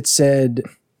was it that said,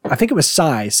 I think it was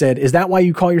Sai said, is that why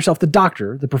you call yourself the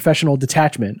doctor, the professional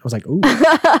detachment? I was like, ooh,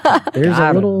 there's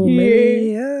a little,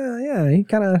 maybe, yeah, he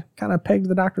kind of pegged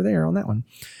the doctor there on that one.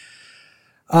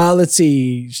 Let's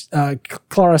see.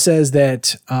 Clara says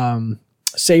that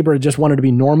Sabra just wanted to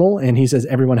be normal, and he says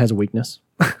everyone has a weakness.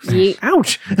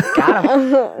 Ouch. Got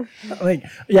him. Like,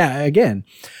 yeah, again.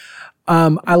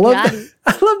 I love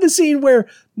the scene where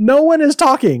no one is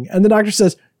talking, and the doctor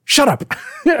says, shut up.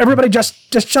 Everybody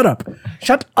just shut up.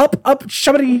 Shut up,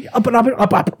 somebody up and up.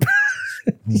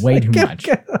 Way too much.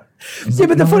 Yeah,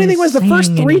 but the funny thing was the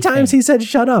first three times he said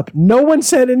shut up, no one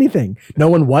said anything. No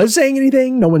one was saying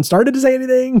anything. No one started to say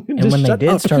anything. And Just when they shut did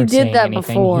up. start He did saying that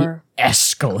anything, before. he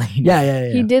escalated.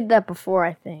 Yeah. He did that before,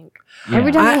 I think. Yeah.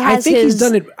 Every time he has I think his... he's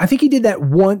done it. I think he did that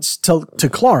once to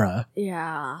Clara,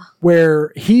 Yeah.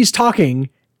 where he's talking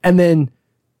and then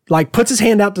like puts his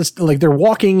hand out to, like, they're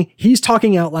walking, he's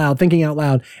talking out loud, thinking out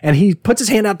loud, and he puts his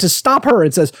hand out to stop her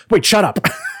and says, wait, shut up.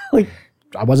 Like,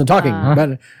 I wasn't talking,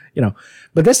 but you know,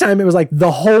 but this time it was like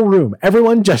the whole room,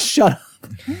 everyone just shut up.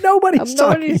 Nobody's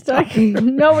talking.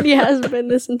 Nobody has been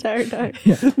this entire time.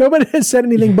 Nobody has said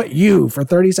anything but you for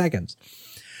 30 seconds.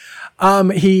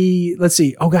 Let's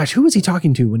see. Oh gosh, who was he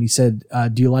talking to when he said,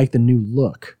 do you like the new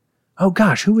look? Oh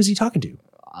gosh, who was he talking to?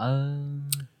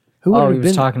 Who would it he have was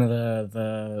been? talking to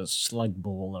the slug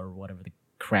bull or whatever the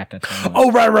crap that's name was.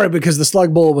 Oh, right, because the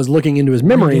slug bull was looking into his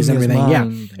memories and Reading his everything. Yeah.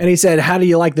 mind. And he said, how do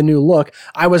you like the new look?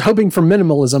 I was hoping for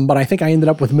minimalism, but I think I ended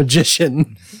up with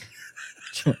magician.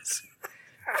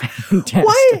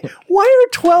 Fantastic. Why are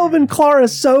 12 and Clara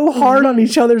so hard on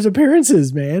each other's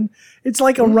appearances, man? It's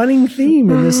like a running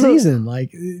theme in this season.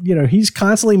 Like, you know, he's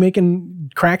constantly making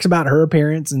cracks about her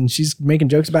appearance and she's making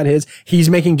jokes about his. He's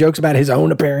making jokes about his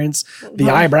own appearance. The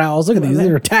eyebrows. Look at these.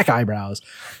 They're attack eyebrows.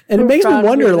 And it makes me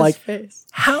wonder, like,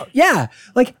 how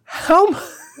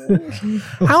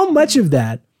much of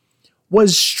that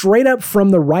was straight up from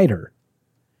the writer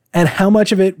and how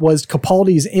much of it was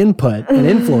Capaldi's input and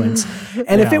influence.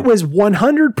 And if it was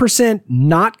 100%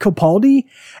 not Capaldi,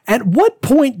 at what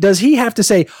point does he have to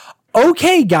say,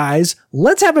 okay, guys,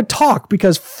 let's have a talk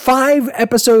because 5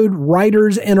 episode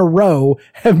writers in a row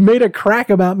have made a crack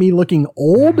about me looking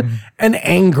old and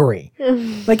angry.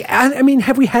 Like, I mean,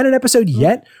 have we had an episode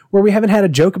yet where we haven't had a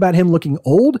joke about him looking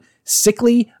old,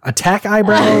 sickly, attack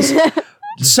eyebrows?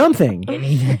 Something.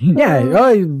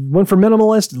 Yeah. He went for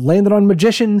minimalist, landed on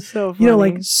magician. So you know,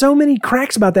 funny. like so many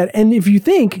cracks about that. And if you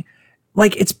think,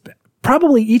 like, it's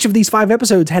probably each of these 5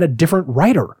 episodes had a different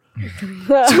writer.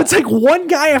 So it's like one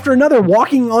guy after another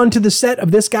walking onto the set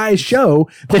of this guy's show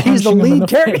that he's the Punching him in lead the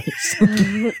character.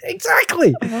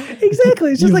 Exactly.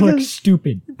 It's just You like look a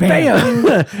stupid. Bam.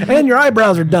 bam. And your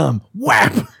eyebrows are dumb.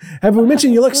 Whap. Have we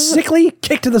mentioned you look sickly?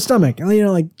 Kick to the stomach. You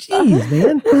know, like, geez,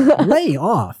 man, lay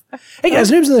off. Hey guys,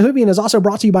 Noobs in the Hoopy is also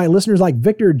brought to you by listeners like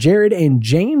Victor, Jared, and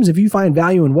James. If you find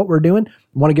value in what we're doing,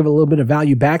 want to give a little bit of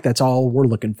value back, that's all we're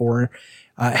looking for.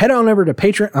 Head on over to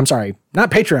Patreon. I'm sorry,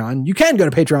 not Patreon. You can go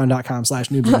to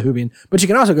patreon.com/noobsinthehoovian, but you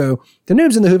can also go to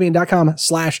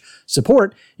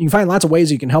noobsinthehoovian.com/support. You can find lots of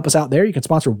ways you can help us out there. You can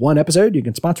sponsor one episode. You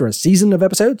can sponsor a season of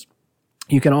episodes.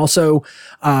 You can also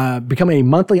become a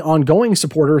monthly ongoing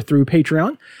supporter through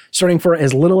Patreon, starting for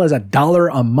as little as $1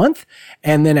 a month.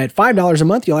 And then at $5 a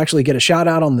month, you'll actually get a shout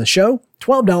out on the show.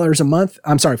 $15 a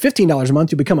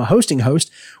month, you'll become a hosting host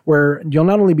where you'll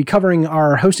not only be covering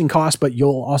our hosting costs, but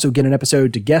you'll also get an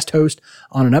episode to guest host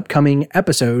on an upcoming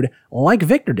episode like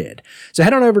Victor did. So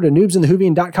head on over to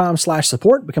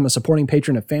noobsinthehoovian.com/support, become a supporting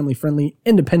patron of family-friendly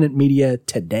independent media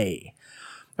today.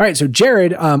 All right, so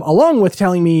Jared, along with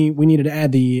telling me we needed to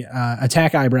add the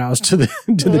attack eyebrows to the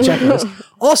checklist,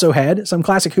 also had some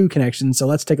classic Who connections. So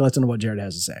let's take a listen to what Jared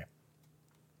has to say.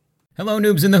 Hello,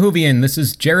 Noobs in the Whovian. This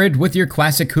is Jared with your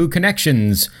Classic Who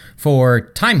connections for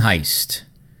Time Heist.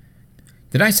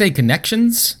 Did I say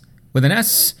connections with an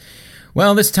S?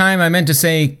 Well, this time I meant to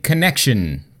say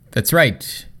connection. That's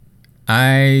right.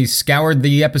 I scoured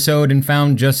the episode and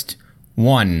found just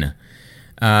one.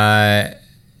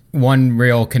 one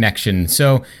real connection.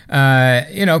 So,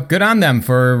 good on them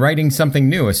for writing something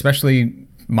new, especially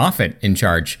Moffat in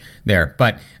charge there.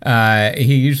 But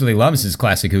he usually loves his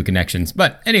Classic Who connections.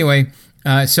 But anyway,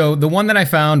 so the one that I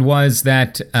found was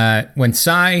that when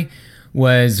Cy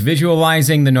was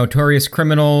visualizing the notorious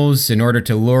criminals in order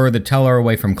to lure the teller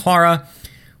away from Clara,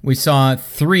 we saw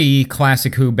 3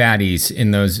 Classic Who baddies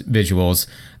in those visuals.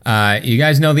 You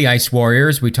guys know the Ice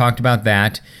Warriors. We talked about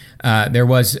that. There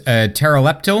was a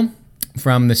pteroleptil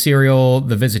from the serial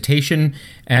The Visitation,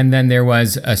 and then there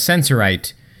was a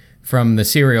Sensorite from the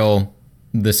serial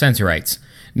The Sensorites.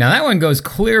 Now, that one goes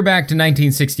clear back to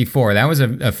 1964. That was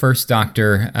a First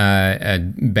Doctor a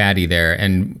baddie there,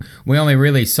 and we only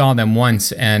really saw them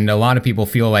once, and a lot of people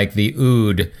feel like the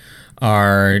Ood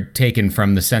are taken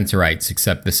from the Sensorites,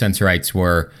 except the Sensorites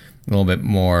were a little bit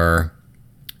more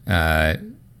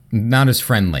not as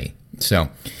friendly. So,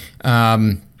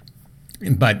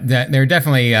 but there are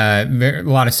definitely a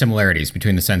lot of similarities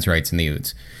between the Sensorites and the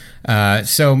Oods.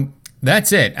 So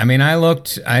that's it. I mean, I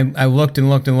looked and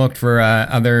looked for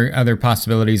other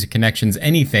possibilities of connections,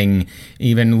 anything,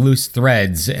 even loose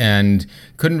threads, and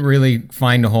couldn't really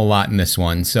find a whole lot in this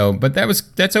one. So, but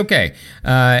that's okay.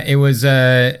 It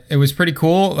was pretty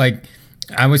cool. Like,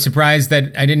 I was surprised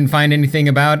that I didn't find anything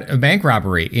about a bank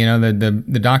robbery,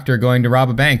 the doctor going to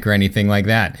rob a bank or anything like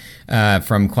that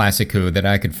from Classic Who that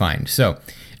I could find. So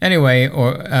anyway,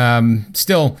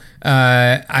 still,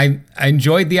 I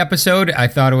enjoyed the episode. I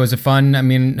thought it was a fun. I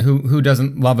mean, who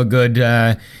doesn't love a good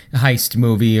heist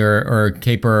movie or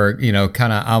caper?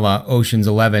 Kind of a la Ocean's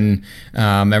 11.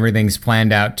 Everything's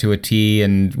planned out to a T,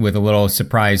 and with a little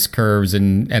surprise curves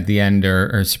and at the end,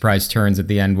 or surprise turns at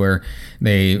the end where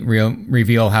they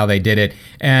reveal how they did it.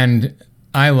 And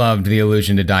I loved the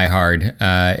allusion to Die Hard.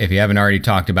 If you haven't already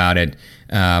talked about it,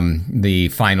 the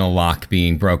final lock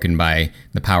being broken by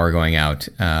the power going out.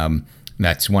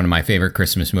 That's one of my favorite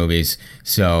Christmas movies.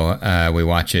 So we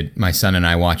watch it. My son and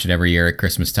I watch it every year at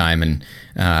Christmas time, and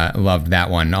loved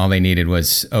that one. All they needed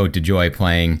was Ode to Joy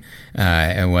playing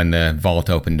and when the vault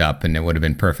opened up, and it would have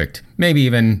been perfect. Maybe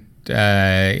even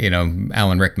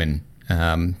Alan Rickman,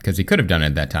 because he could have done it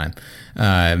at that time,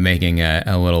 making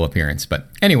a little appearance. But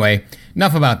anyway,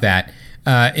 enough about that.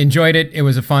 Enjoyed it. It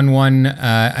was a fun one.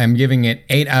 I'm giving it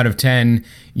 8 out of 10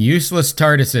 useless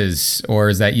TARDISes, or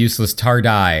is that useless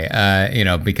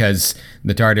TARDI? Because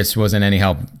the TARDIS wasn't any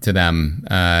help to them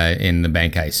in the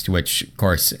bank heist, which, of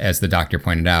course, as the Doctor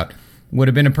pointed out, would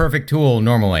have been a perfect tool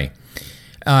normally.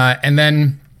 And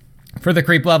then for the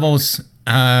creep levels,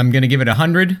 I'm going to give it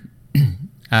 100.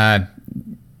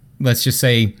 Let's just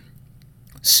say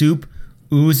soup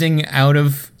oozing out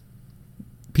of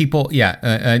people.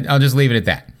 Yeah, I'll just leave it at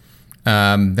that.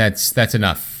 That's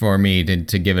enough for me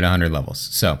to give it 100 levels.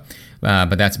 So,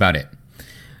 but that's about it.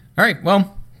 All right.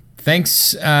 Well,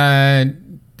 thanks.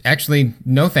 Actually,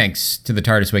 no thanks to the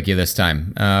TARDIS Wiki this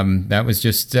time. That was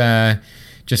just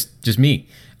me.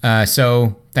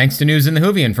 So thanks to News in the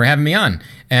Whovian for having me on,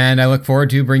 and I look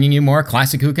forward to bringing you more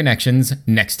Classic Who connections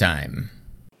next time.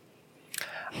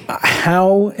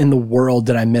 How in the world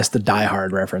did I miss the Die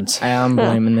Hard reference? I'm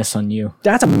blaming this on you.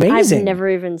 That's amazing. I've never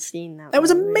even seen that. That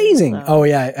was movie, amazing. so- Oh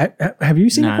yeah, have you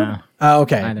seen it? No. Oh,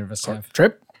 okay. Neither of us have.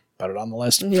 Trip. Put it on the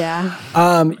list. Yeah.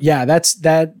 Yeah,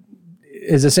 that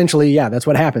is essentially, that's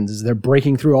what happens is they're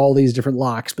breaking through all these different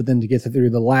locks, but then to get through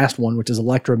the last one, which is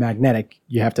electromagnetic,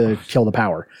 you have to kill the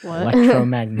power. What?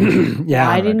 Electromagnetic. Yeah.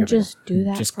 I didn't just do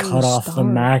that. Just from cut off the start.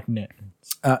 magnet.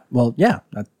 Well, yeah.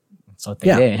 That's what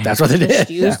they did. That's what they Just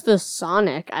did. use the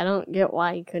Sonic. I don't get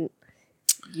why you couldn't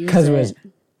use Because it was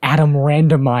atom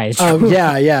randomized. Oh,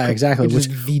 yeah, exactly. Which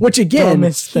is the Which again,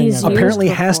 dumbest thing He's ever. apparently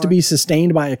used has to before. be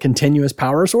sustained by a continuous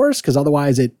power source, because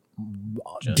otherwise it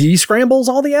Just- descrambles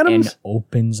all the atoms. and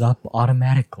opens up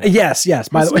automatically. Yes. By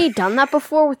the Hasn't way, he done that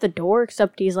before with the door?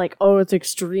 Except he's like, oh, it's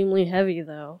extremely heavy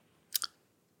though.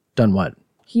 done what?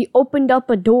 He opened up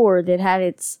a door that had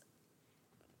its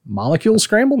Molecules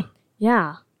scrambled?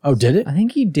 yeah. Oh, did it? I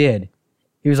think he did.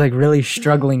 He was like really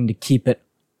struggling to keep it.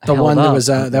 The held one that up, was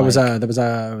but, that was like-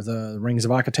 was Rings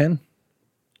of Akaten.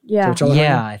 Yeah. Which other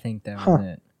Yeah, one? I think that was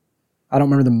it. I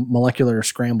don't remember the molecular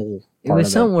scramble. It part was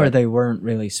of somewhere but- they weren't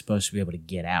really supposed to be able to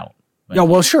get out. But Yeah,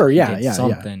 well, sure, he yeah, did yeah,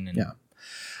 something. And yeah.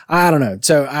 I don't know.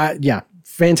 So,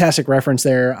 fantastic reference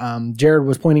there. Jared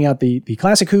was pointing out the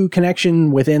Classic Who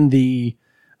connection within the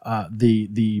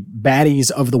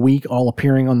baddies of the week all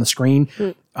appearing on the screen.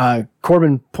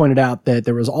 Corbin pointed out that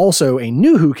there was also a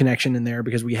new Who connection in there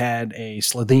because we had a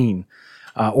Slitheen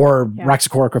or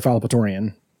Raxacora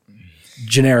Cephalopatorian,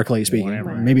 generically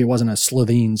speaking. Maybe it wasn't a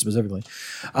Slitheen specifically.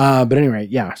 But anyway,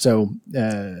 yeah. So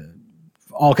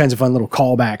all kinds of fun little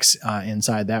callbacks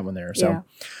inside that one there. So,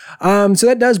 Yeah. so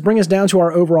that does bring us down to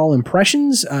our overall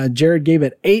impressions. Jared gave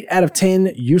it 8 out of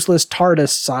 10 useless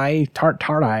tardii.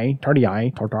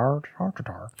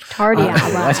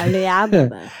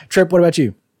 Trip, what about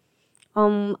you?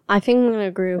 I think I'm gonna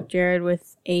agree with Jared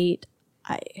with 8.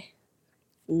 I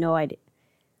no idea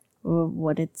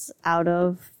what it's out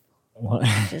of. What?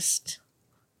 Just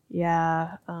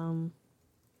yeah.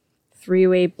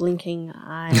 3-way blinking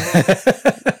eye.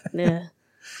 Yeah.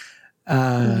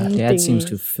 Dad seems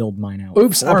to have filled mine out.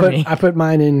 Oops, for me. I put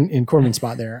mine in Corbin's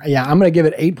spot there. Yeah, I'm going to give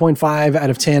it 8.5 out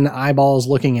of 10 eyeballs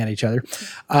looking at each other.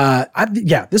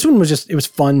 This one was it was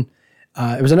fun.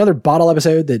 It was another bottle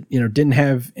episode that, didn't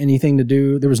have anything to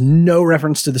do. There was no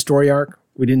reference to the story arc.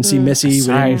 We didn't see Missy. We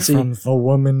didn't Aside from the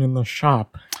woman in the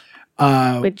shop.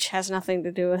 Which has nothing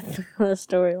to do with the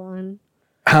storyline.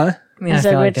 Huh? I mean, I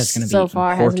feel like that's going to be so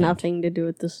far important. has nothing to do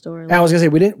with the storyline. I was going to say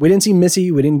we didn't see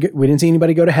Missy. We didn't see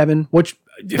anybody go to heaven. Which,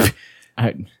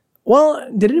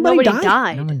 well, did anybody Nobody die?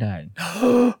 died. No one died.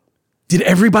 Did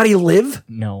everybody live?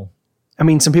 No. I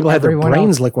mean, some people had their Everyone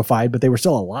brains liquified, but they were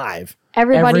still alive.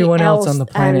 Everyone else on the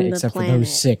planet on except for planet.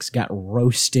 those 6 got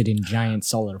roasted in giant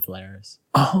solar flares.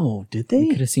 Oh, did they?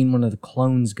 Could have seen one of the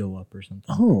clones go up or something.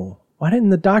 Oh, why didn't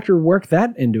the doctor work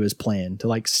that into his plan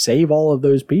to save all of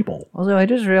those people? Also, I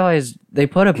just realized they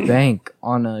put a bank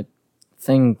on a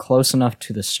thing close enough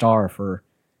to the star for.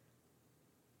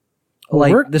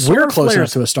 We're the solar close enough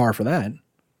flares, to a star for that.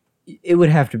 it would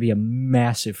have to be a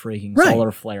massive freaking Right.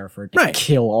 solar flare for it to Right.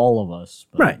 kill all of us.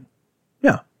 But Right.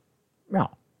 Yeah. No.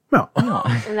 No. No.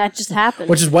 And that just happened.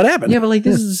 Which is what happened. Yeah, but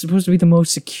this is supposed to be the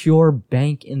most secure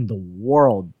bank in the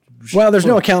world. Well, there's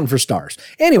no accounting for stars.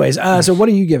 Anyways, so what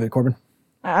do you give it, Corbin?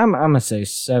 I'm gonna say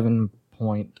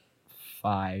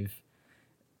 7.5.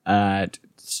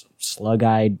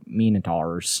 Slug-eyed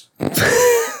minotaurs.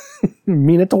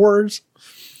 Minotaurs.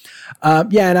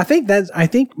 And I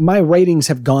think my ratings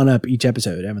have gone up each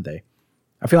episode, haven't they?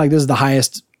 I feel like this is the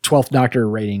highest 12th Doctor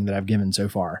rating that I've given so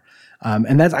far.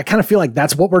 And I kind of feel like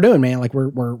that's what we're doing, man. Like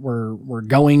we're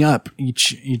going up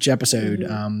each episode.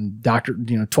 Doctor,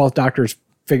 12th Doctor's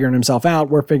figuring himself out.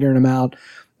 We're figuring him out.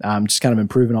 Just kind of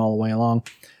improving all the way along.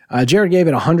 Jared gave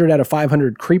it 100 out of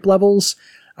 500 creep levels.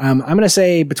 I'm going to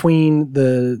say between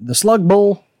the slug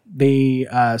bull, the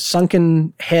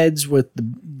sunken heads with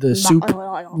the soup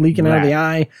leaking out of the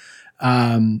eye.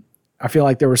 I feel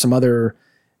like there were some other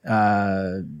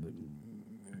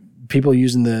people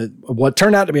using what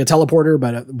turned out to be a teleporter,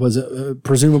 but it was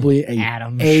presumably a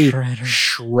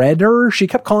shredder. She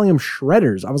kept calling them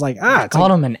shredders. I was like, I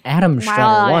called him an atom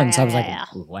shredder once. I was like,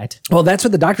 what? Well, that's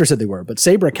what the doctor said they were, but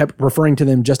Sabra kept referring to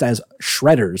them just as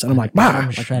shredders, and I'm like,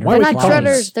 shredder. why They're would not you call them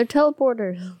this? shredders. They're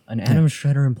teleporters. An atom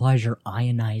shredder implies you're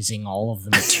ionizing all of the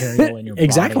material in your body.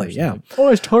 Exactly, or yeah. something. Oh,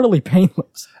 it's totally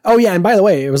painless. Oh yeah, and by the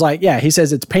way, it was like, he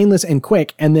says it's painless and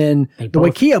quick, and then the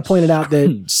both Wikia pointed out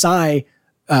that Sai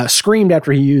screamed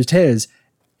after he used his.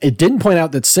 It didn't point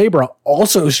out that Sabra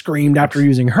also screamed after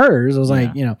using hers. I was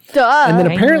like, Duh. and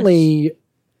then apparently,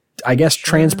 I guess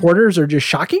transporters are just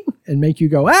shocking and make you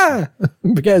go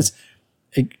because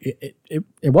it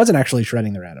wasn't actually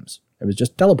shredding their atoms. It was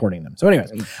just teleporting them. So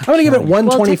anyways, I'm going to give it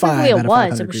 125 technically out it of was.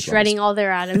 500 It was creep shredding levels. all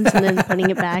their atoms and then putting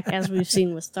it back, as we've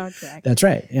seen with Star Trek. That's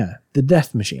right. Yeah, the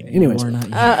death machine. Anyways, Or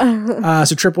not.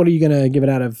 so Trip, what are you going to give it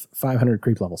out of 500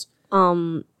 creep levels?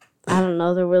 I don't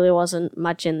know. There really wasn't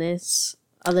much in this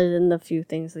other than the few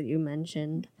things that you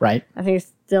mentioned. Right. I think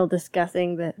it's still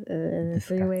discussing the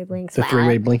three-way blinks. The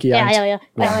three-way blinky eyes. Yeah.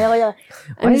 Why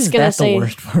I'm is just gonna that say the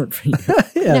worst word for you?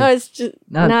 no. It's just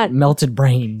Not melted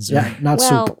brains. Or Yeah, not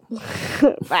soup.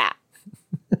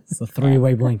 It's the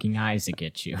 3-way blinking eyes that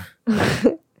get you.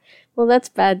 well, that's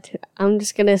bad too. I'm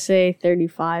just gonna say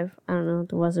 35. I don't know.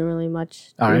 There wasn't really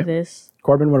much to All right. this.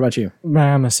 Corbin, what about you? I'm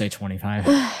gonna say 25.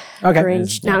 Okay.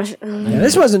 Cringe. No, Yeah,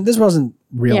 this wasn't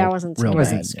real. Yeah, it wasn't real scary. It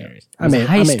wasn't bad. scary. It I was mean- a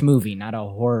heist movie, not a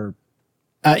horror.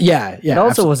 Yeah. It also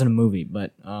absolutely. wasn't a movie,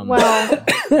 but well,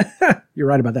 You're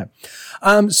right about that.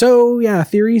 So yeah,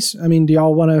 theories. I mean, do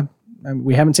y'all want to?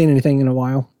 We haven't seen anything in a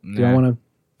while. Do y'all Nah. want to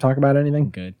talk about anything?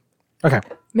 good. Okay.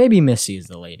 Maybe Missy is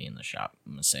the lady in the shop.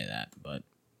 I'm gonna say that, but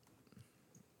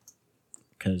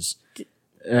because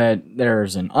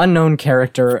there's an unknown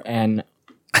character and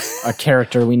a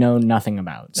character we know nothing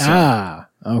about. So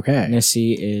Okay.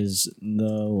 Missy is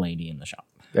the lady in the shop.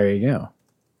 There you go.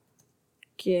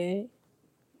 okay.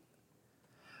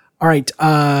 All right.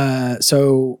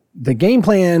 So the game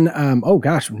plan. Oh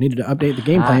gosh, we needed to update the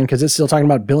game plan because it's still talking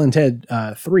about Bill and Ted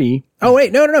 3. Oh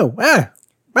wait, no.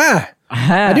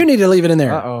 I do need to leave it in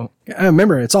there. Uh-oh.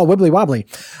 Remember, it's all wibbly wobbly.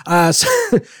 So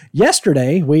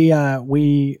yesterday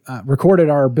we recorded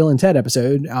our Bill and Ted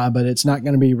episode, but it's not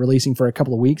going to be releasing for a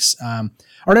couple of weeks.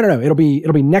 Or no, it'll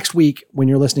be next week when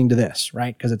you're listening to this,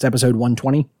 right? Because it's episode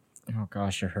 120. Oh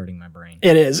gosh, you're hurting my brain.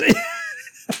 It is.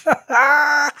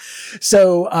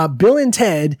 So Bill and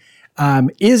Ted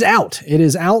is out. It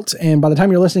is out, and by the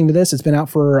time you're listening to this, it's been out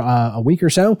for a week or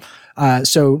so.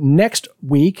 So next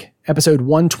week, episode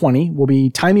 120 will be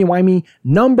timey-wimey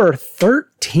number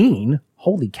 13.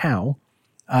 Holy cow.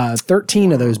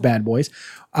 13 of those bad boys.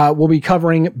 We'll be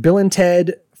covering Bill and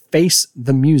Ted Face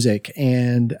the Music.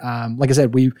 And like I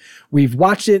said, we've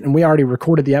watched it and we already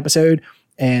recorded the episode.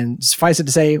 And suffice it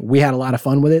to say, we had a lot of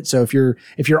fun with it. So if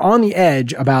you're on the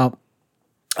edge about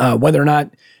whether or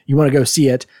not you want to go see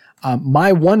it,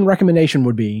 my one recommendation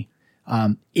would be,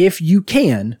 if you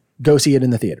can, go see it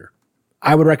in the theater.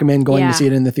 I would recommend going to see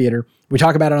it in the theater. We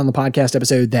talk about it on the podcast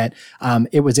episode that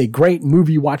it was a great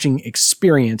movie watching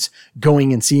experience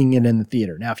going and seeing it in the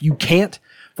theater. Now, if you can't,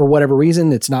 for whatever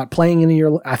reason, it's not playing in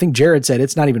your, I think Jared said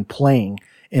it's not even playing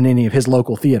in any of his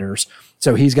local theaters.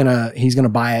 So he's gonna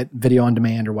buy it video on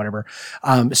demand or whatever.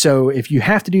 So if you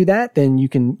have to do that, then you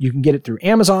can get it through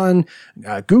Amazon,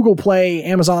 Google Play,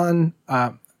 Amazon. Did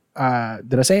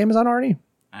I say Amazon already?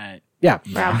 Yeah.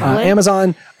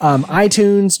 Amazon,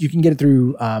 iTunes. You can get it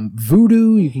through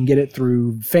Vudu. You can get it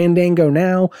through Fandango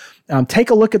now. Take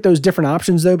a look at those different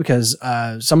options though, because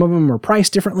some of them are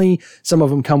priced differently. Some of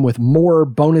them come with more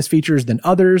bonus features than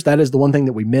others. That is the one thing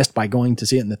that we missed by going to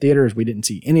see it in the theater, is we didn't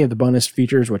see any of the bonus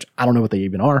features, which I don't know what they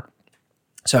even are.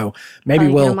 So maybe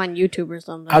we'll get them on YouTube or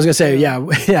something. I was gonna say,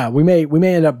 yeah, we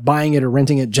may end up buying it or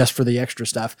renting it just for the extra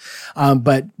stuff.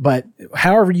 But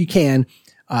however you can,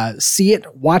 see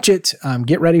it, watch it,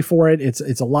 get ready for it.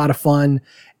 It's a lot of fun.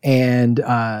 And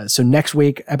so next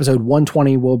week, episode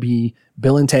 120 will be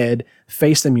Bill and Ted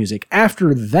Face the Music.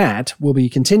 After that, we'll be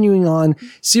continuing on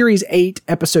series 8,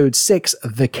 episode 6,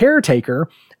 The Caretaker.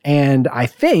 And I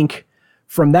think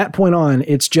from that point on,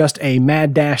 it's just a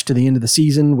mad dash to the end of the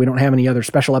season. We don't have any other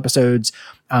special episodes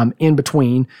in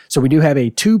between. So we do have a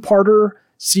 2-parter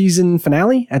season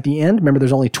finale at the end. Remember,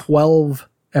 there's only 12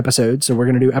 episodes. So we're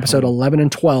going to do episode 11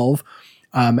 and 12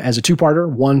 as a 2-parter,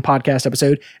 1 podcast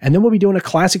episode. And then we'll be doing a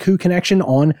Classic Who connection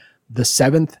on the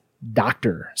 7th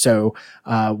Doctor. So,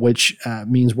 which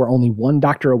means we're only 1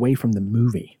 Doctor away from the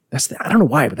movie. I don't know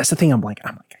why, but that's the thing. I'm like,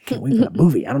 I can't wait for the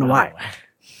movie. I don't know why.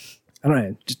 I don't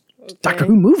know. Just Doctor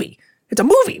Who movie. It's a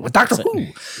movie with Doctor Who.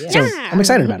 Yeah. So I'm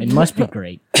excited about it. It must be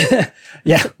great.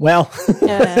 Yeah. Well,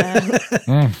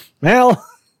 well,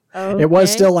 Okay. it was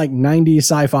still like 90s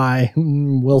sci-fi.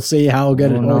 We'll see how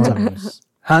good it holds up.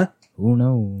 Huh? Who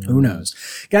knows? Who knows?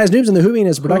 Guys, Noobs in the Whovian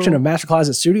is a production of Master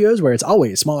Closet Studios, where it's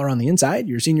always smaller on the inside.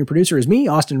 Your senior producer is me,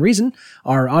 Austin Reason.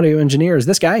 Our audio engineer is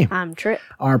this guy. I'm Trip.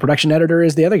 Our production editor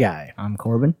is the other guy. I'm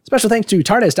Corbin. Special thanks to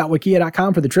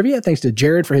TARDIS.wikia.com for the trivia. Thanks to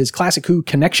Jared for his Classic Who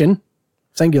connection.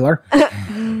 Singular.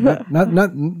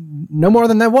 No more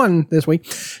than that one this week.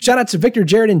 Shout out to Victor,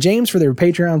 Jared, and James for their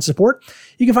Patreon support.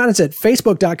 You can find us at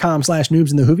facebook.com/Noobs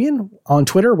in the Whovian. On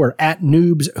Twitter, we're at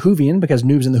Noobs Whovian because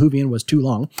Noobs in the Whovian was too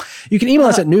long. You can email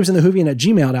us at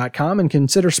noobsinthewhovian@gmail.com and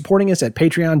consider supporting us at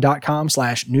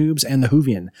patreon.com/Noobs and the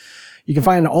Whovian. You can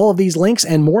find all of these links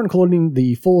and more, including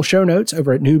the full show notes,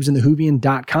 over at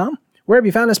noobsinthewhovian.com. Wherever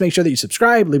you found us, make sure that you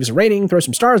subscribe, leave us a rating, throw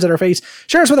some stars at our face,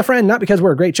 share us with a friend, not because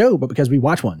we're a great show, but because we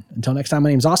watch one. Until next time, my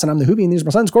name's Austin. I'm the Whovian. These are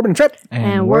my sons, Corbin and Trip.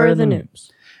 And we're the Noobs.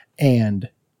 And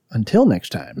until next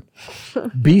time,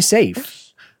 be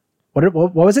safe. What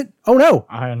was it? Oh, no.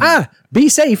 Be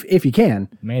safe if you can.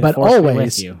 May the but force be always,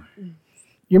 with you.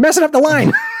 You're messing up the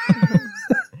line.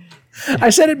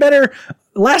 I said it better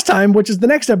last time, which is the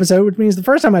next episode, which means the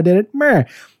first time I did it. Meh.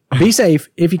 Be safe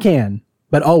if you can,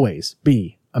 but always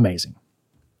be amazing.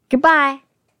 Goodbye.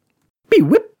 Be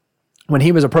whip. When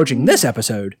he was approaching this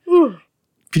episode,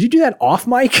 could you do that off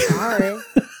mic? Sorry.